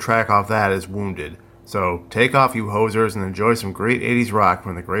favorite track off that is Wounded. So take off, you hosers, and enjoy some great 80s rock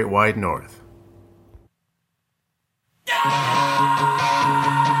from the Great Wide North.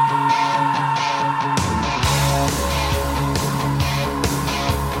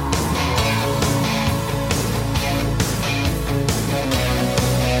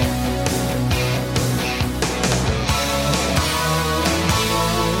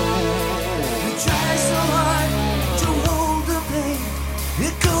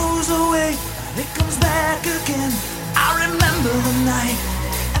 Again, I remember the night,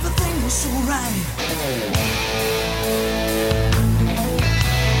 everything was so right.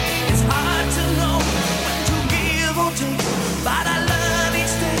 It's hard to know when to give or take, but I learn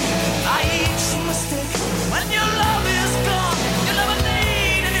each day by each mistake. When your love is gone, you never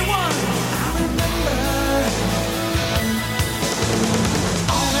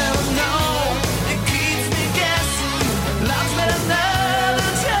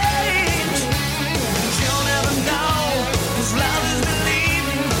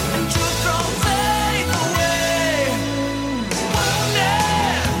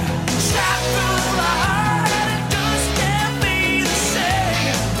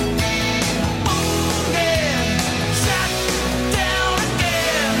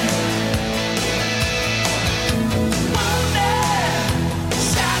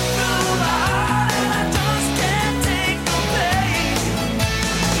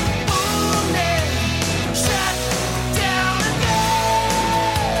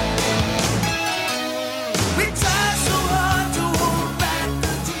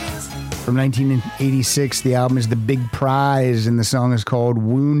From 1986, the album is The Big Prize, and the song is called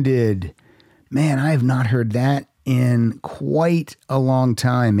Wounded. Man, I have not heard that in quite a long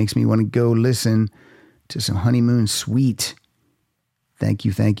time. Makes me want to go listen to some Honeymoon Suite. Thank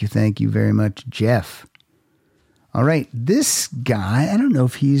you very much, Jeff. All right, this guy, I don't know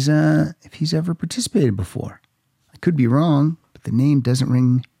if he's ever participated before. I could be wrong, but the name doesn't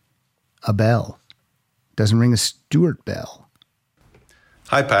ring a bell. Doesn't ring a Stuart bell.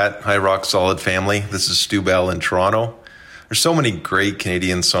 Hi, Pat. Hi, Rock Solid family. This is Stu Bell in Toronto. There's so many great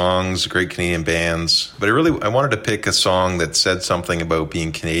Canadian songs, great Canadian bands, but I wanted to pick a song that said something about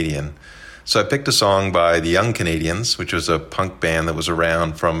being Canadian. So I picked a song by the Young Canadians, which was a punk band that was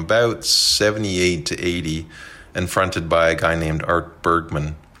around from about 78 to 80 and fronted by a guy named Art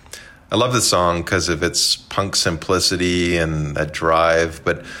Bergman. I love this song because of its punk simplicity and that drive,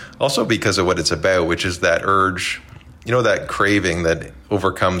 but also because of what it's about, which is that urge, that craving that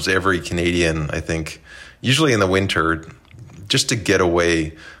overcomes every Canadian, I think, usually in the winter, just to get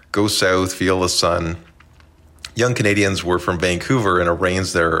away, go south, feel the sun. Young Canadians were from Vancouver, and it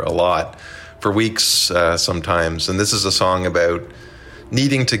rains there a lot for weeks sometimes. And this is a song about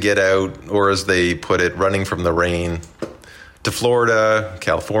needing to get out, or as they put it, running from the rain, to Florida,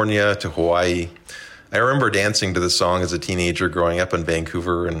 California, to Hawaii. I remember dancing to this song as a teenager growing up in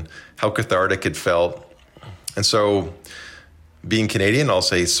Vancouver and how cathartic it felt. And so, being Canadian, I'll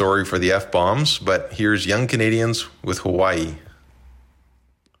say sorry for the F-bombs, but here's Young Canadians with Hawaii.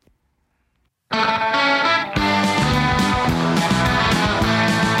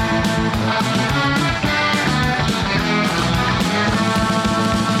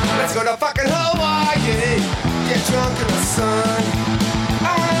 Let's go to fucking Hawaii, get drunk in the sun.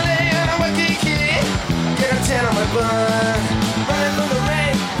 I wanna lay in a Waikiki, get a tan on my bun. Running from the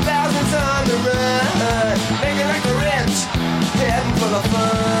rain, thousands on the run. Making like the rich, heading full of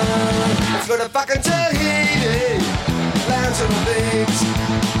fun. Let's go to fucking Tahiti, lounge on the beach.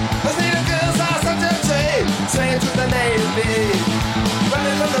 Those native girls are such a treat, swinging through the native beat.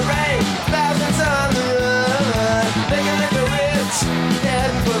 Running from the rain, thousands on the run. Making like the rich,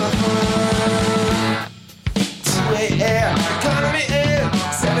 heading full of fun. 2 a.m., economy in,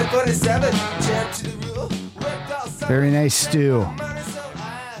 747, jet to the roof. Very nice, Stu.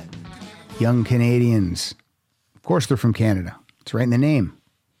 Young Canadians. Of course they're from Canada. It's right in the name.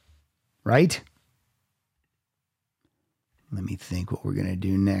 Right? Let me think what we're going to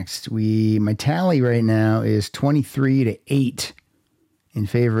do next. My tally right now is 23-8 in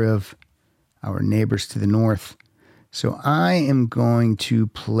favor of our neighbors to the north. So I am going to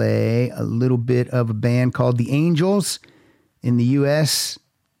play a little bit of a band called The Angels. In the U.S.,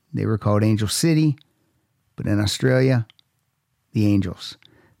 they were called Angel City. But in Australia, The Angels.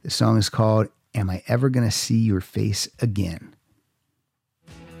 The song is called Am I Ever Gonna See Your Face Again?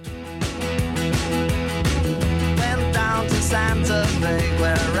 Went down to Santa Fe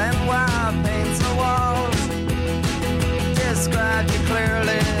where NY paints the walls. Described you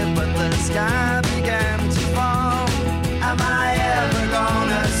clearly, but the sky began to fall. Am I ever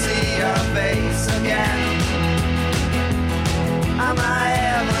gonna see your face again? Am I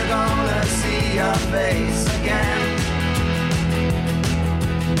ever gonna see your face again?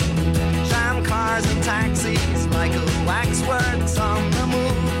 Tram cars and taxis, Michael Waxworks on the move.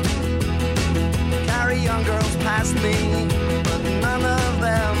 Carry young girls past me, but none of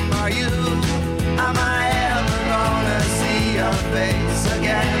them are you. Am I ever gonna see your face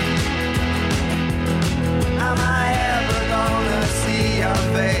again? Am I ever gonna see your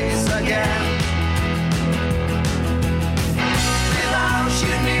face again? Without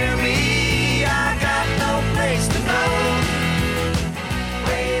you near me, I got no place to go.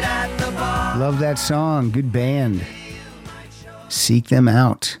 Wait at the bar. Love that song. Good band. Seek them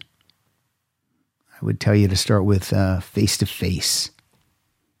out. I would tell you to start with Face to Face.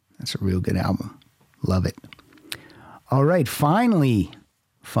 That's a real good album. Love it. All right, finally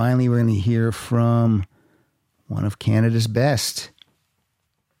we're going to hear from one of Canada's best.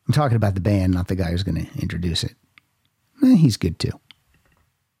 I'm talking about the band, not the guy who's going to introduce it. He's good too.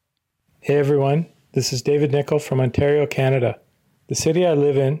 Hey everyone, this is David Nickel from Ontario, Canada. The city I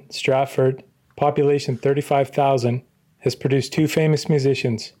live in, Stratford, population 35,000, has produced two famous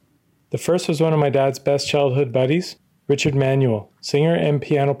musicians. The first was one of my dad's best childhood buddies, Richard Manuel, singer and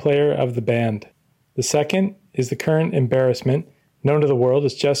piano player of the band. The second is the current embarrassment, known to the world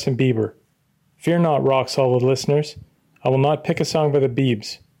as Justin Bieber. Fear not, rock solid listeners. I will not pick a song by the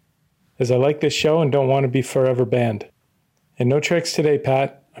Biebs, as I like this show and don't want to be forever banned. And no tricks today,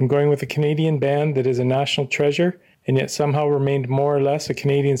 Pat. I'm going with a Canadian band that is a national treasure and yet somehow remained more or less a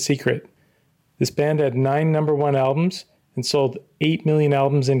Canadian secret. This band had 9 number 1 albums and sold 8 million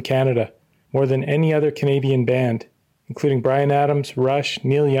albums in Canada. more than any other Canadian band, including Bryan Adams, Rush,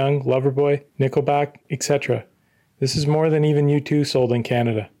 Neil Young, Loverboy, Nickelback, etc. This is more than even U2 sold in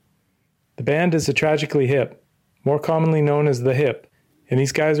Canada. The band is the Tragically Hip, more commonly known as The Hip, and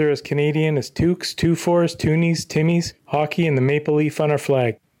these guys are as Canadian as Tukes, 2-4s, Toonies, Timmies, hockey, and the maple leaf on our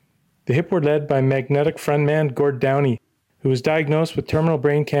flag. The Hip were led by Magnetic frontman Gord Downie, who was diagnosed with terminal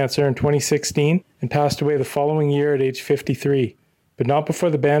brain cancer in 2016 and passed away the following year at age 53, but not before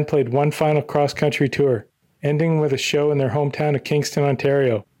the band played one final cross-country tour, ending with a show in their hometown of Kingston,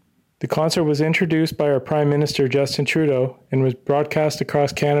 Ontario. The concert was introduced by our Prime Minister Justin Trudeau and was broadcast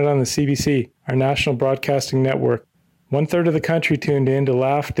across Canada on the CBC, our national broadcasting network. 1/3 of the country tuned in to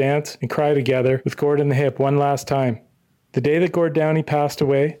laugh, dance, and cry together with Gord and the Hip one last time. The day that Gord Downie passed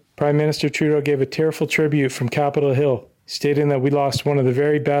away, Prime Minister Trudeau gave a tearful tribute from Capitol Hill, stating that we lost one of the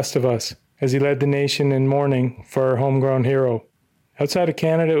very best of us as he led the nation in mourning for our homegrown hero. Outside of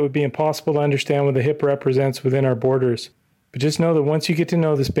Canada, it would be impossible to understand what the Hip represents within our borders. But just know that once you get to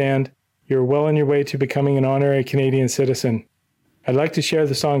know this band, you're well on your way to becoming an honorary Canadian citizen. I'd like to share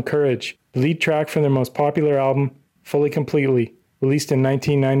the song Courage, the lead track from their most popular album, Fully Completely, released in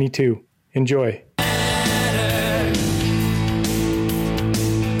 1992. Enjoy.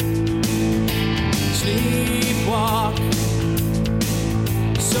 Sleepwalk,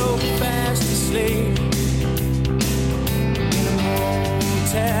 so fast asleep in a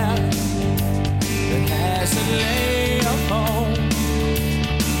motel that has a layoff home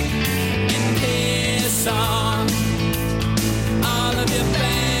and piss on all of your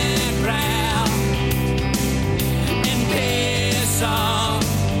background and piss on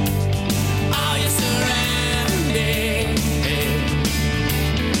all your surroundings.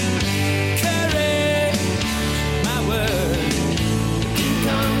 Courage, my word,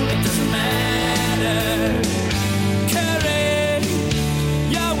 income, it doesn't matter. Courage,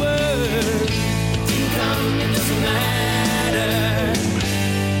 your word, income, it doesn't matter.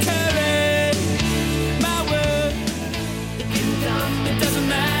 Courage, my word, income, it doesn't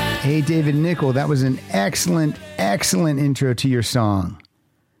matter. Hey, David Nickel, that was an excellent, excellent intro to your song.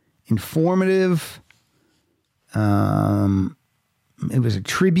 Informative. It was a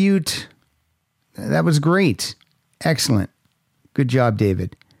tribute. That was great. Excellent. Good job,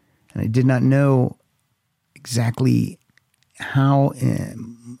 David. And I did not know exactly how,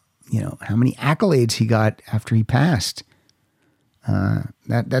 how many accolades he got after he passed.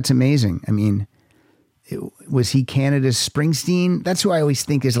 That's amazing. I mean, was he Canada's Springsteen? That's who I always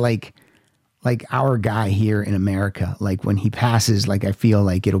think is like our guy here in America. Like when he passes, like I feel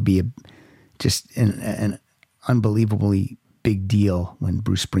like it'll be just an unbelievably big deal when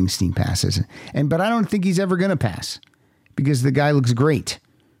Bruce Springsteen passes. But I don't think he's ever going to pass because the guy looks great.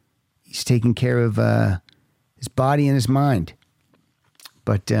 He's taking care of his body and his mind.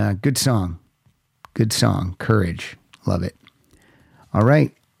 But good song. Good song. Courage. Love it. All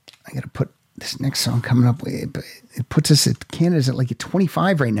right. I got to put this next song coming up. It puts us at Canada's at like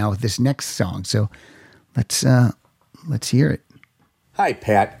 25 right now with this next song. So let's hear it. Hi,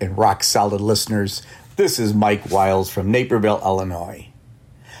 Pat and Rock Solid listeners. This is Mike Wiles from Naperville, Illinois.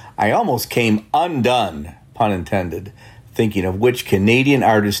 I almost came undone, pun intended, thinking of which Canadian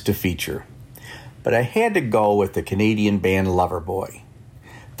artist to feature. But I had to go with the Canadian band Loverboy.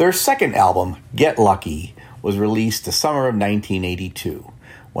 Their second album, Get Lucky, was released the summer of 1982,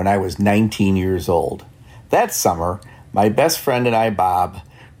 when I was 19 years old. That summer, my best friend and I, Bob,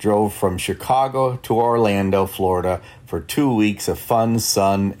 drove from Chicago to Orlando, Florida for 2 weeks of fun,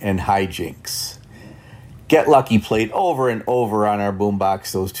 sun, and hijinks. Get Lucky played over and over on our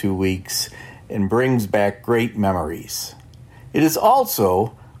boombox those 2 weeks and brings back great memories. It is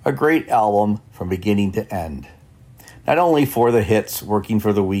also a great album from beginning to end. Not only for the hits, Working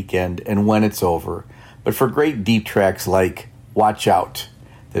for the Weekend, and When It's Over, but for great deep tracks like Watch Out,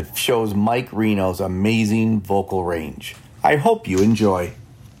 that shows Mike Reno's amazing vocal range. I hope you enjoy.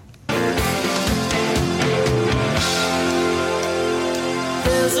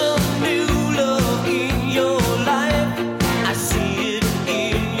 There's a new love in your life. I see it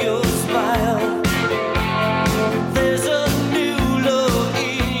in your smile. There's a new love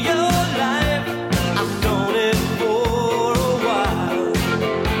in your life. I've known it for a while.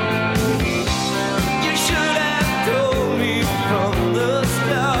 You should have told me from the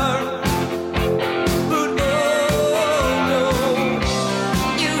start. But oh no,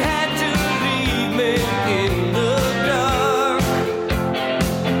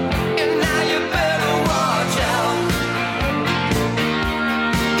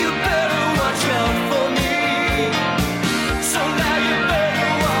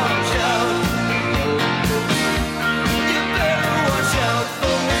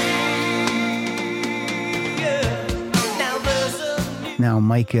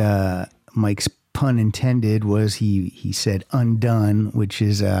 Mike's pun intended was he said undone, which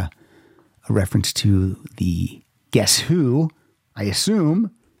is a reference to the Guess Who, I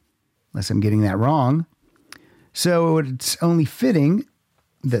assume, unless I'm getting that wrong. So it's only fitting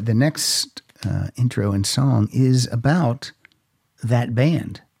that the next intro and song is about that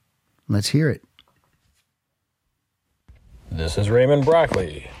band. Let's hear it. This is Raymond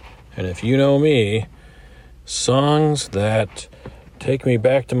Broccoli, and if you know me, songs that take me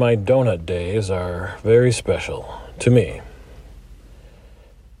back to my donut days are very special to me.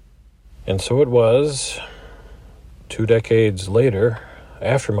 And so it was 2 decades later,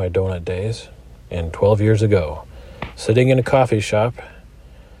 after my donut days, and 12 years ago, sitting in a coffee shop,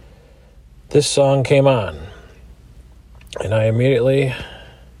 this song came on, and I immediately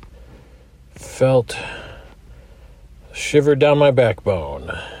felt shivered down my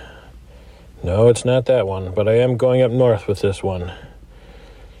backbone. No, it's not that one, but I am going up north with this one.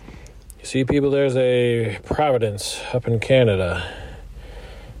 You see, people, there's a Providence up in Canada.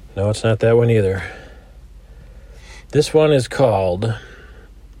 No, it's not that one either. This one is called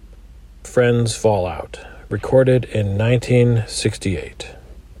Friends Fallout, recorded in 1968,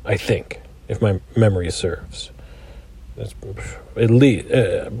 I think, if my memory serves. It's at least,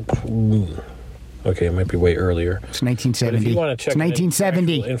 okay, it might be way earlier. It's 1970. But if you want to check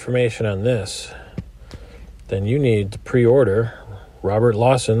 1970 information on this, then you need to pre-order Robert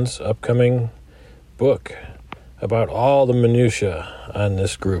Lawson's upcoming book about all the minutia on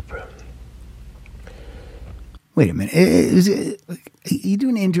this group. Wait a minute. Are you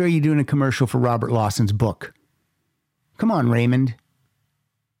doing an intro or are you doing a commercial for Robert Lawson's book? Come on, Raymond.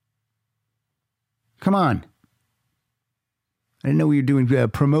 Come on. I didn't know we were doing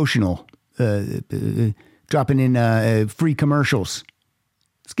promotional, dropping in free commercials.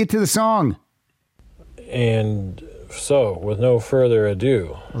 Let's get to the song. And so, with no further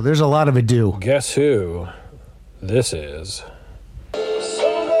ado... Well, there's a lot of ado. Guess who this is?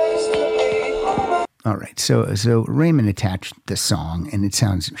 All right, so Raymond attached the song, and it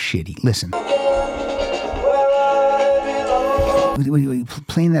sounds shitty. Listen.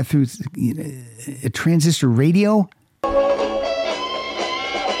 Playing that through a transistor radio?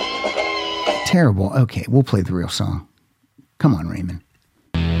 Terrible. Okay, we'll play the real song. Come on, Raymond.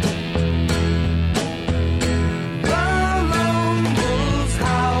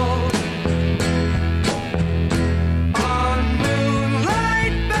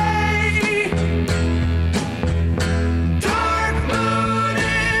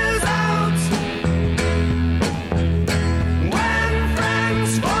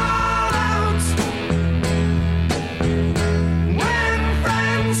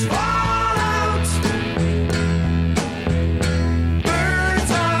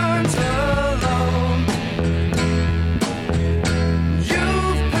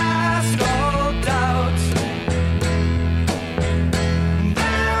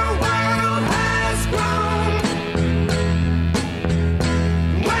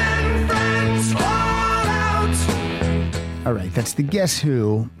 All right, that's the Guess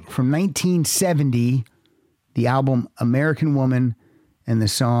Who from 1970, the album American Woman, and the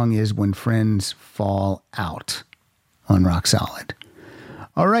song is When Friends Fall Out on Rock Solid.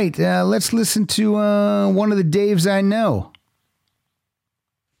 All right, let's listen to one of the Daves I know,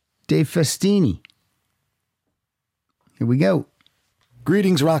 Dave Festini. Here we go.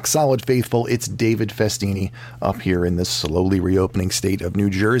 Greetings, Rock Solid faithful. It's David Festini up here in the slowly reopening state of New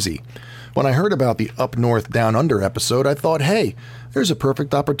Jersey. When I heard about the Up North Down Under episode, I thought, hey, there's a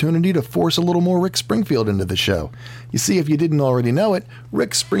perfect opportunity to force a little more Rick Springfield into the show. You see, if you didn't already know it,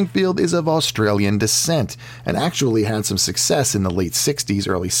 Rick Springfield is of Australian descent and actually had some success in the late 60s,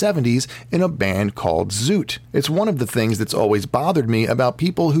 early 70s in a band called Zoot. It's one of the things that's always bothered me about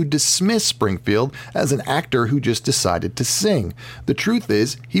people who dismiss Springfield as an actor who just decided to sing. The truth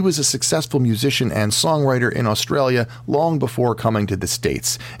is, he was a successful musician and songwriter in Australia long before coming to the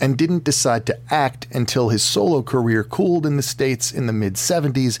States, and didn't decide to act until his solo career cooled in the States in the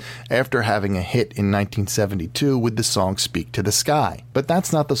mid-70s after having a hit in 1972 with the song Speak to the Sky. But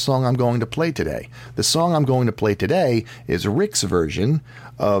that's not the song I'm going to play today. The song I'm going to play today is Rick's version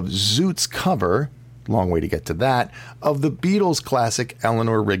of Zoot's cover, long way to get to that, of the Beatles classic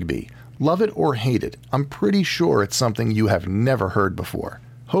Eleanor Rigby. Love it or hate it, I'm pretty sure it's something you have never heard before.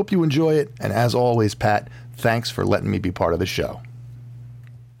 Hope you enjoy it, and as always, Pat, thanks for letting me be part of the show.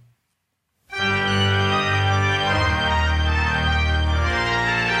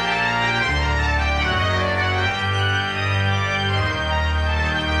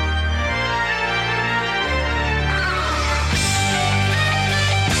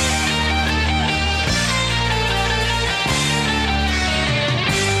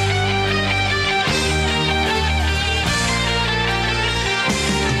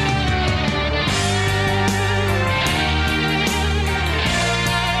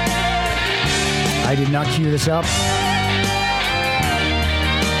 cue this up.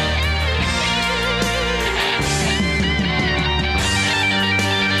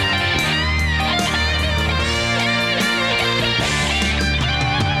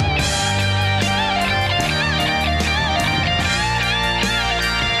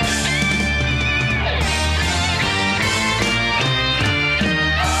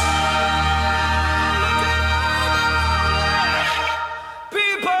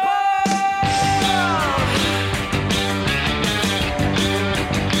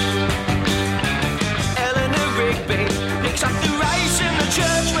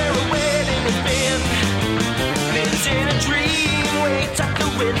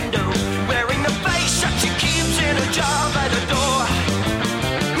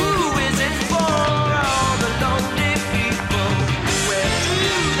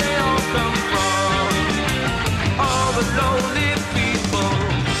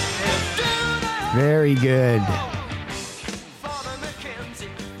 Very good.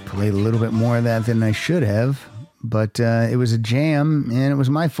 Played a little bit more of that than I should have, but it was a jam, and it was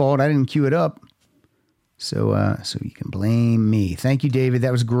my fault. I didn't cue it up. So you can blame me. Thank you, David.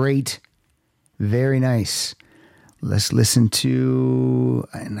 That was great. Very nice. Let's listen to,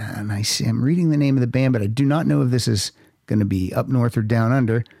 and I see, I'm reading the name of the band, but I do not know if this is going to be Up North or Down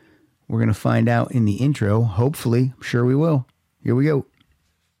Under. We're going to find out in the intro. Hopefully. I'm sure we will. Here we go.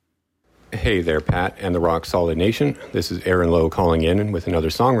 Hey there, Pat and the Rock Solid Nation. This is Aaron Lowe calling in with another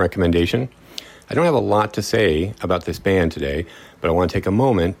song recommendation. I don't have a lot to say about this band today, but I want to take a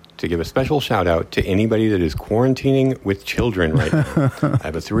moment to give a special shout out to anybody that is quarantining with children right now. I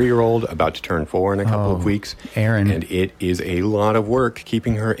have a 3-year-old about to turn 4 in a couple of weeks. Aaron. And it is a lot of work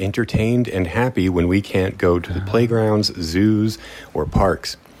keeping her entertained and happy when we can't go to the playgrounds, zoos, or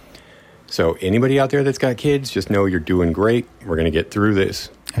parks. So anybody out there that's got kids, just know you're doing great. We're going to get through this.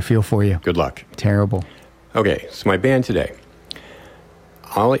 I feel for you. Good luck. Terrible. Okay, so my band today.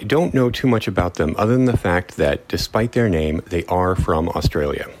 I don't know too much about them other than the fact that despite their name, they are from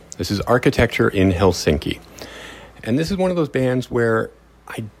Australia. This is Architecture in Helsinki. And this is one of those bands where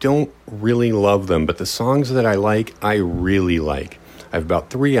I don't really love them, but the songs that I like, I really like. I have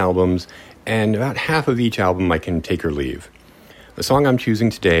about 3 albums, and about half of each album I can take or leave. The song I'm choosing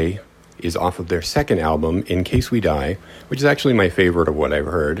today is off of their second album, In Case We Die, which is actually my favorite of what I've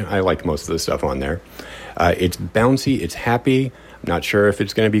heard. I like most of the stuff on there. It's bouncy, it's happy. I'm not sure if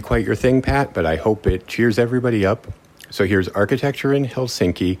it's going to be quite your thing, Pat, but I hope it cheers everybody up. So here's Architecture in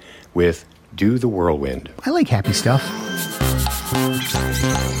Helsinki with Do the Whirlwind. I like happy stuff.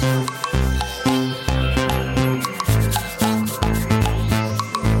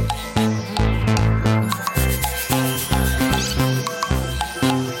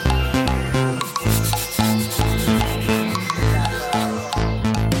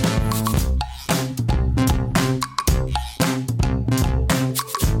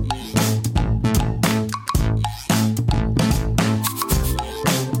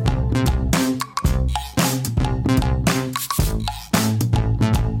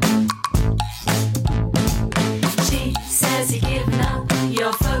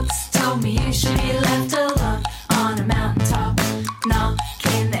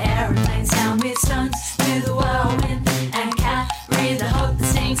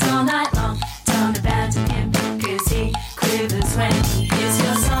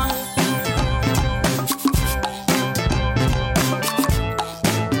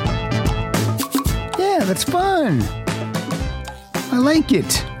 That's fun. I like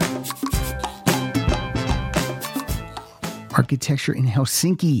it. Architecture in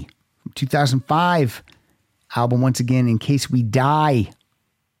Helsinki, 2005. Album, once again, In Case We Die.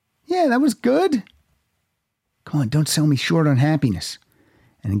 Yeah, that was good. Come on, don't sell me short on happiness.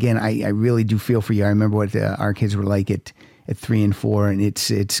 And again, I really do feel for you. I remember what our kids were like at 3 and 4, and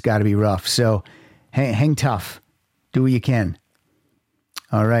it's got to be rough. So hang tough. Do what you can.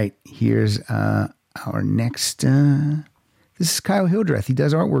 All right, here's our next. This is Kyle Hildreth. He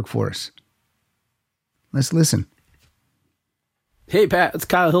does artwork for us. Let's listen. Hey, Pat, it's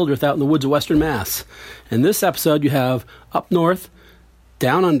Kyle Hildreth out in the woods of Western Mass. In this episode, you have Up North,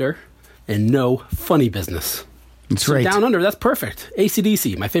 Down Under, and No Funny Business. That's right. Down Under, that's perfect.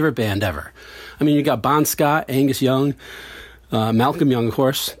 AC/DC, my favorite band ever. I mean, you got Bon Scott, Angus Young, Malcolm Young, of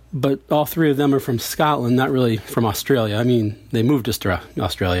course, but all 3 of them are from Scotland, not really from Australia. I mean, they moved us to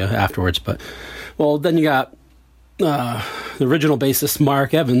Australia afterwards, but, well, then you got the original bassist,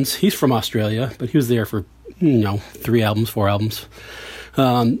 Mark Evans. He's from Australia, but he was there for 3 albums, 4 albums.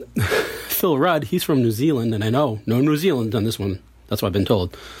 Phil Rudd, he's from New Zealand, and I know no New Zealand on this one. That's what I've been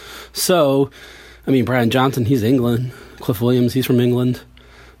told. So, I mean, Brian Johnson, he's England. Cliff Williams, he's from England.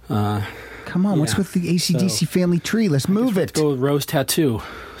 Kyle Come on, what's with the AC/DC family tree? Let's move it. Let's go with Rose Tattoo.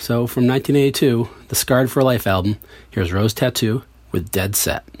 So from 1982, the Scarred for Life album, here's Rose Tattoo with Dead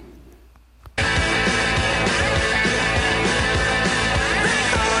Set.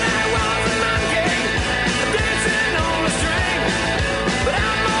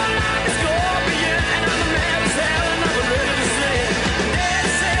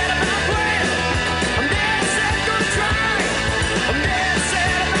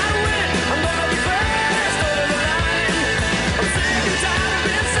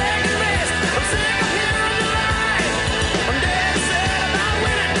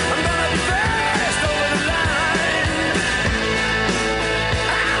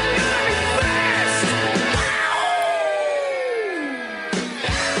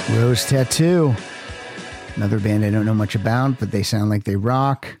 Rose Tattoo. Another band I don't know much about, but they sound like they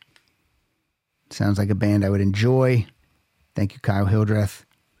rock. Sounds like a band I would enjoy. Thank you, Kyle Hildreth.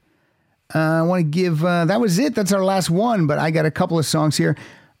 I want to give, that was it. That's our last one, but I got a couple of songs here.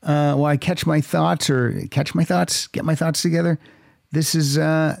 While I get my thoughts together. This is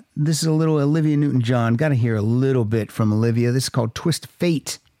a little Olivia Newton-John. Got to hear a little bit from Olivia. This is called Twist of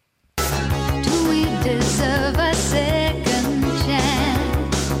Fate. Do we deserve a second chance?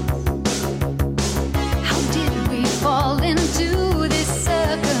 How did we fall into this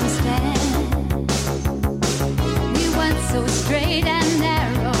circumstance? We went so straight and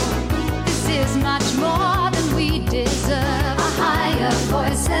narrow. This is much more than we deserve. A higher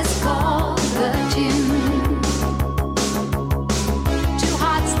voice has called the tune. Two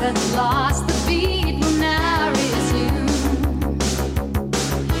hearts that lost the beat will now resume.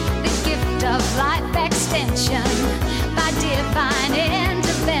 The gift of life extension by divine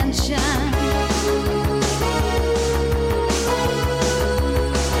intervention.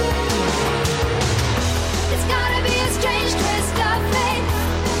 It's gotta be a strange twist of fate,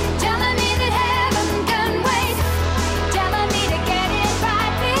 telling me that heaven can wait, telling me to get it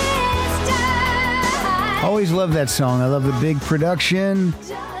right this time. Always love that song. I love the big production.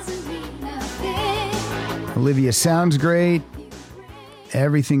 Olivia sounds great.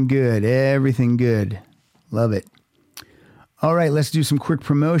 Everything good. Everything good. Love it. All right, let's do some quick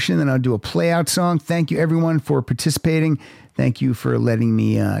promotion, then I'll do a play out song. Thank you, everyone, for participating. Thank you for letting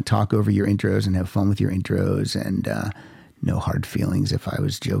me talk over your intros and have fun with your intros. And no hard feelings if I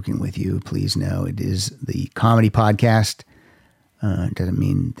was joking with you. Please know it is the comedy podcast. It doesn't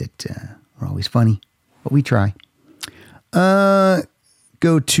mean that we're always funny, but we try.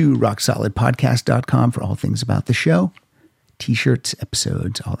 Go to rocksolidpodcast.com for all things about the show. T-shirts,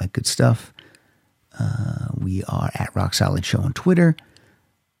 episodes, all that good stuff. We are at Rock Solid Show on Twitter.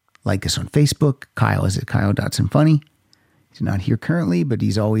 Like us on Facebook. Kyle is at Kyle.Funny. He's not here currently, but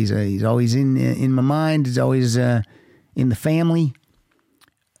he's always in my mind. He's always in the family.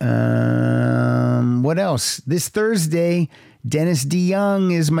 What else? This Thursday, Dennis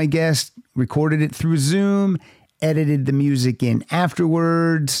DeYoung is my guest. Recorded it through Zoom. Edited the music in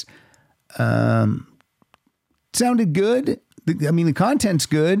afterwards. Sounded good. The content's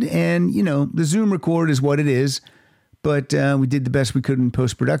good, and, the Zoom record is what it is, but we did the best we could in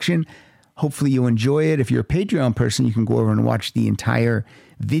post-production. Hopefully you'll enjoy it. If you're a Patreon person, you can go over and watch the entire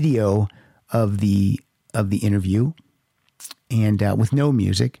video of the interview, and with no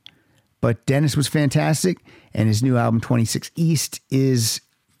music. But Dennis was fantastic, and his new album, 26 East, is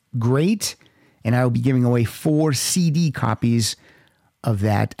great, and I will be giving away 4 CD copies of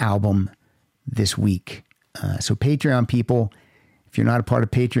that album this week. So Patreon people, if you're not a part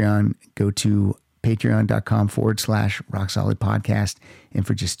of Patreon, go to patreon.com/Rock Solid Podcast. And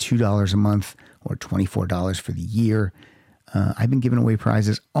for just $2 a month or $24 for the year, I've been giving away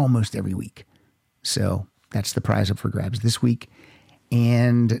prizes almost every week. So that's the prize up for grabs this week.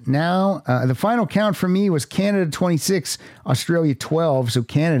 And now the final count for me was Canada 26, Australia 12. So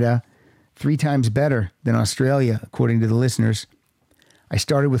Canada, 3 times better than Australia, according to the listeners. I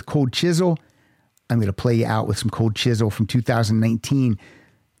started with Cold Chisel. I'm going to play you out with some Cold Chisel from 2019.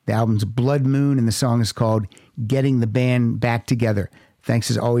 The album's Blood Moon, and the song is called Getting the Band Back Together. Thanks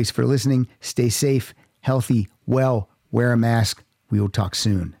as always for listening. Stay safe, healthy, well, wear a mask. We will talk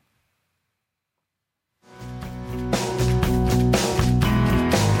soon.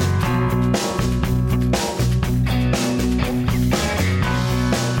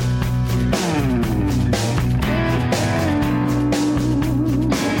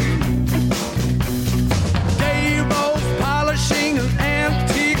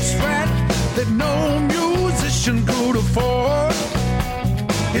 No musician could afford.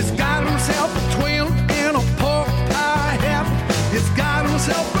 He's got himself a twin and a pork pie hat. He's got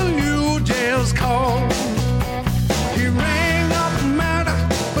himself a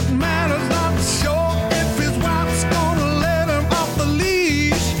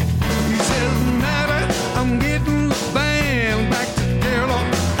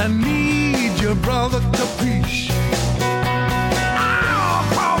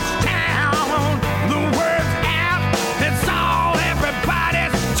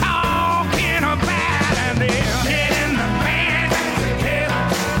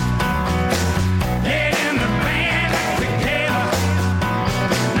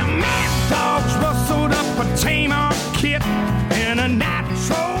in a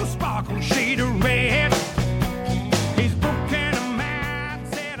natural sparkle shade of red.